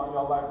lot of y'all in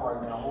your life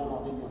right now. Hold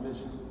on to your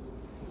vision.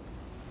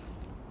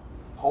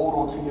 Hold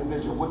on to your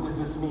vision. What does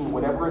this mean?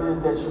 Whatever it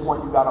is that you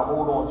want, you got to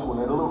hold on to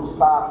it. And a little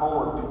side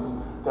homework piece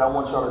that I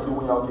want y'all to do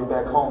when y'all get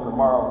back home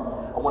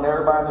tomorrow. I want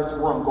everybody in this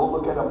room, go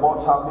look at a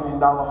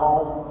multi-million-dollar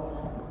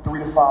home,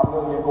 3 to 5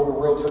 million, go to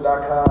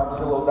Realtor.com,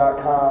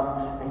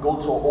 Zillow.com, and go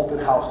to an open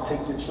house.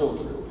 Take your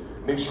children.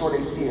 Make sure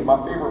they see it. My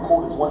favorite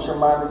quote is, once your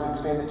mind is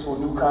expanded to a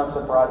new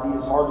concept or idea,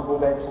 it's hard to go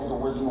back to its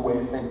original way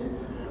of thinking.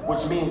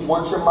 Which means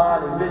once your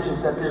mind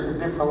envisions that there's a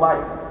different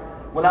life.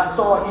 When I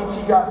saw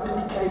E.T. got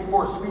 50K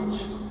for a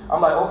speech, I'm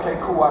like, okay,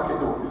 cool, I can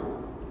do it.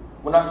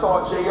 When I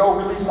saw J.O.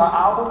 release an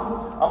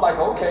album, I'm like,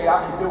 okay,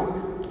 I can do it.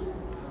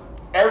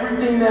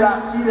 Everything that I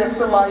see that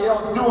somebody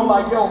else do, I'm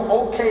like,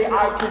 yo, okay,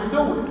 I can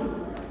do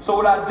it. So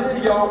what I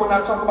did, y'all, when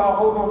I talk about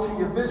hold on to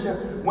your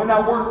vision, when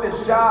I worked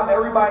this job,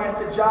 everybody at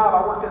the job,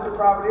 I worked at the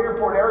private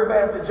airport, everybody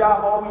at the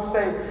job always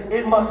say,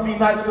 it must be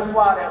nice to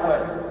fly that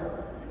way.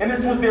 And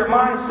this was their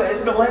mindset.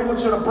 It's the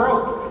language of the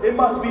broke. It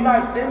must be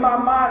nice. In my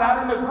mind,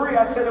 I didn't agree.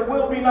 I said, it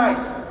will be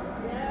nice.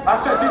 I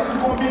said, this is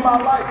going to be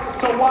my life.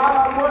 So while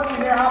I'm working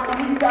there, I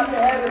believe I can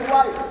have this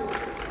life.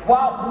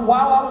 While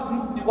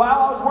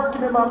I was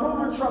working in my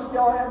moving truck,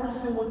 y'all, every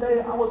single day,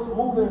 I was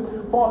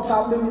moving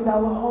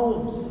multi-million-dollar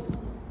homes.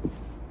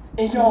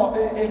 And y'all,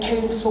 it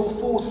came so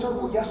full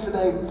circle.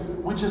 Yesterday,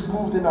 we just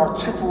moved in our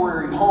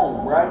temporary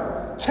home,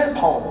 right? Temp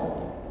home.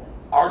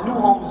 Our new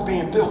home is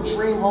being built.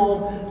 Dream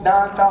home,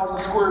 9,000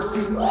 square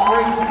feet,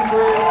 crazy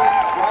crib,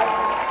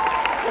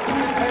 right? If you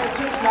didn't pay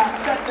attention, I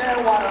sat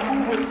there while the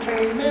movers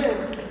came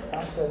in.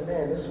 I said,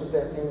 man, this was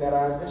that thing that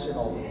I envisioned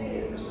all the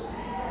years.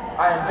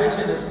 I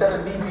envisioned, instead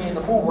of me being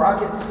the mover, I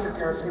get to sit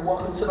there and say,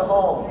 welcome to the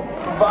home.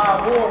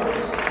 Provide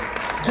waters.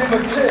 Give a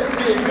tip,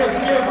 be a good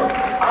giver.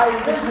 I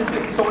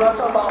envisioned it. So when I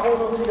talk about hold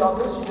on to y'all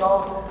vision,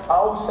 y'all, I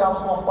always said I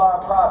was gonna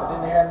fly private.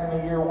 It didn't happen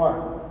in year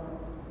 1.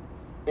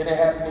 It didn't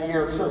happen in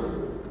year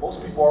 2.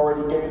 Most people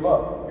already gave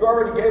up. You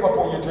already gave up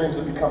on your dreams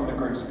of becoming a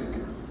great speaker.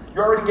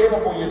 You already gave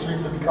up on your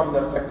dreams of becoming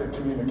an effective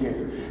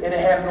communicator. It didn't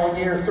happen on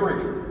year 3.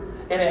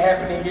 It didn't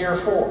happen in year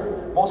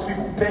 4. Most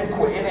people been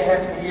quit. It didn't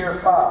happen in year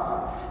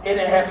 5. It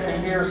didn't happen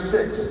in year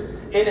 6.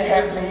 It didn't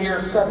happen in year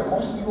 7.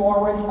 Most of you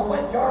already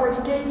quit. You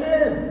already gave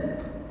in.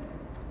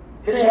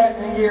 It didn't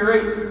happen in year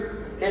 8.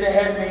 It didn't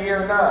happen in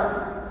year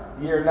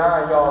 9. Year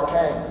 9, y'all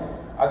came.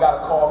 I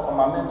got a call from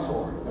my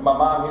mentor. And my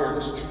mom here,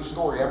 this is a true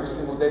story. Every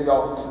single day,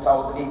 y'all, since I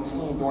was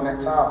 18, during that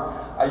time,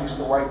 I used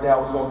to write down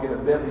I was going to get a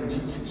Bentley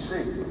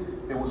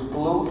GTC. It was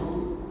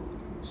blue.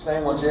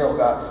 Same one J.O.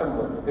 got,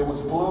 similar. It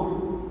was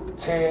blue,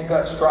 tan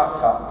guts, drop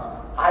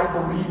top. I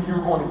believe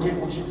you're going to get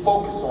what you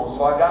focus on.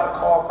 So I got a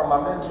call from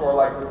my mentor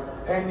like,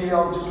 hey,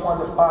 Neil, just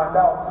wanted to find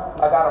out.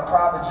 I got a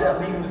private jet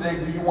leaving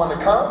today. Do you want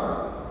to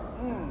come?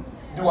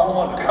 Do I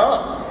want to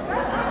come?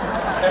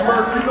 And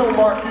Murph, you know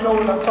Mark, you know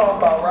what I'm talking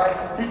about,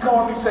 right? He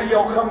called me and said,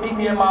 yo, come meet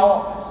me in my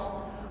office.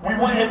 We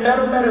went and met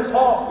him at his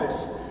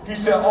office. He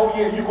said, oh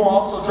yeah, you're going to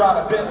also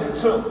drive a Bentley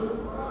too.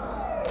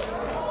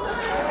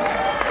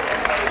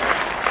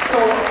 So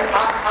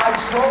I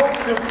drove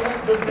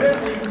the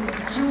Bentley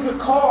to the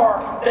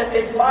car that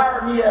they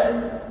fired me at.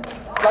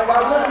 Like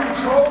I literally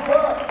drove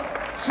up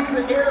to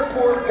the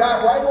airport,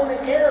 got right on the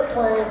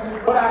airplane,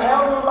 but I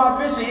held on my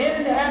vision. It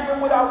didn't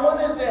happen what I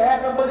wanted it to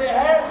happen, but it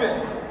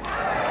happened.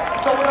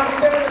 So what I'm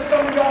saying to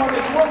some of y'all in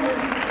this room is,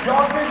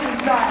 your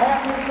vision's not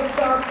happening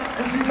sometimes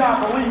because you're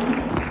not believing.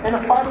 And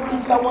the final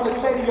piece I want to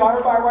say to y'all,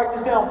 everybody write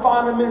this down,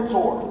 find a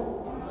mentor.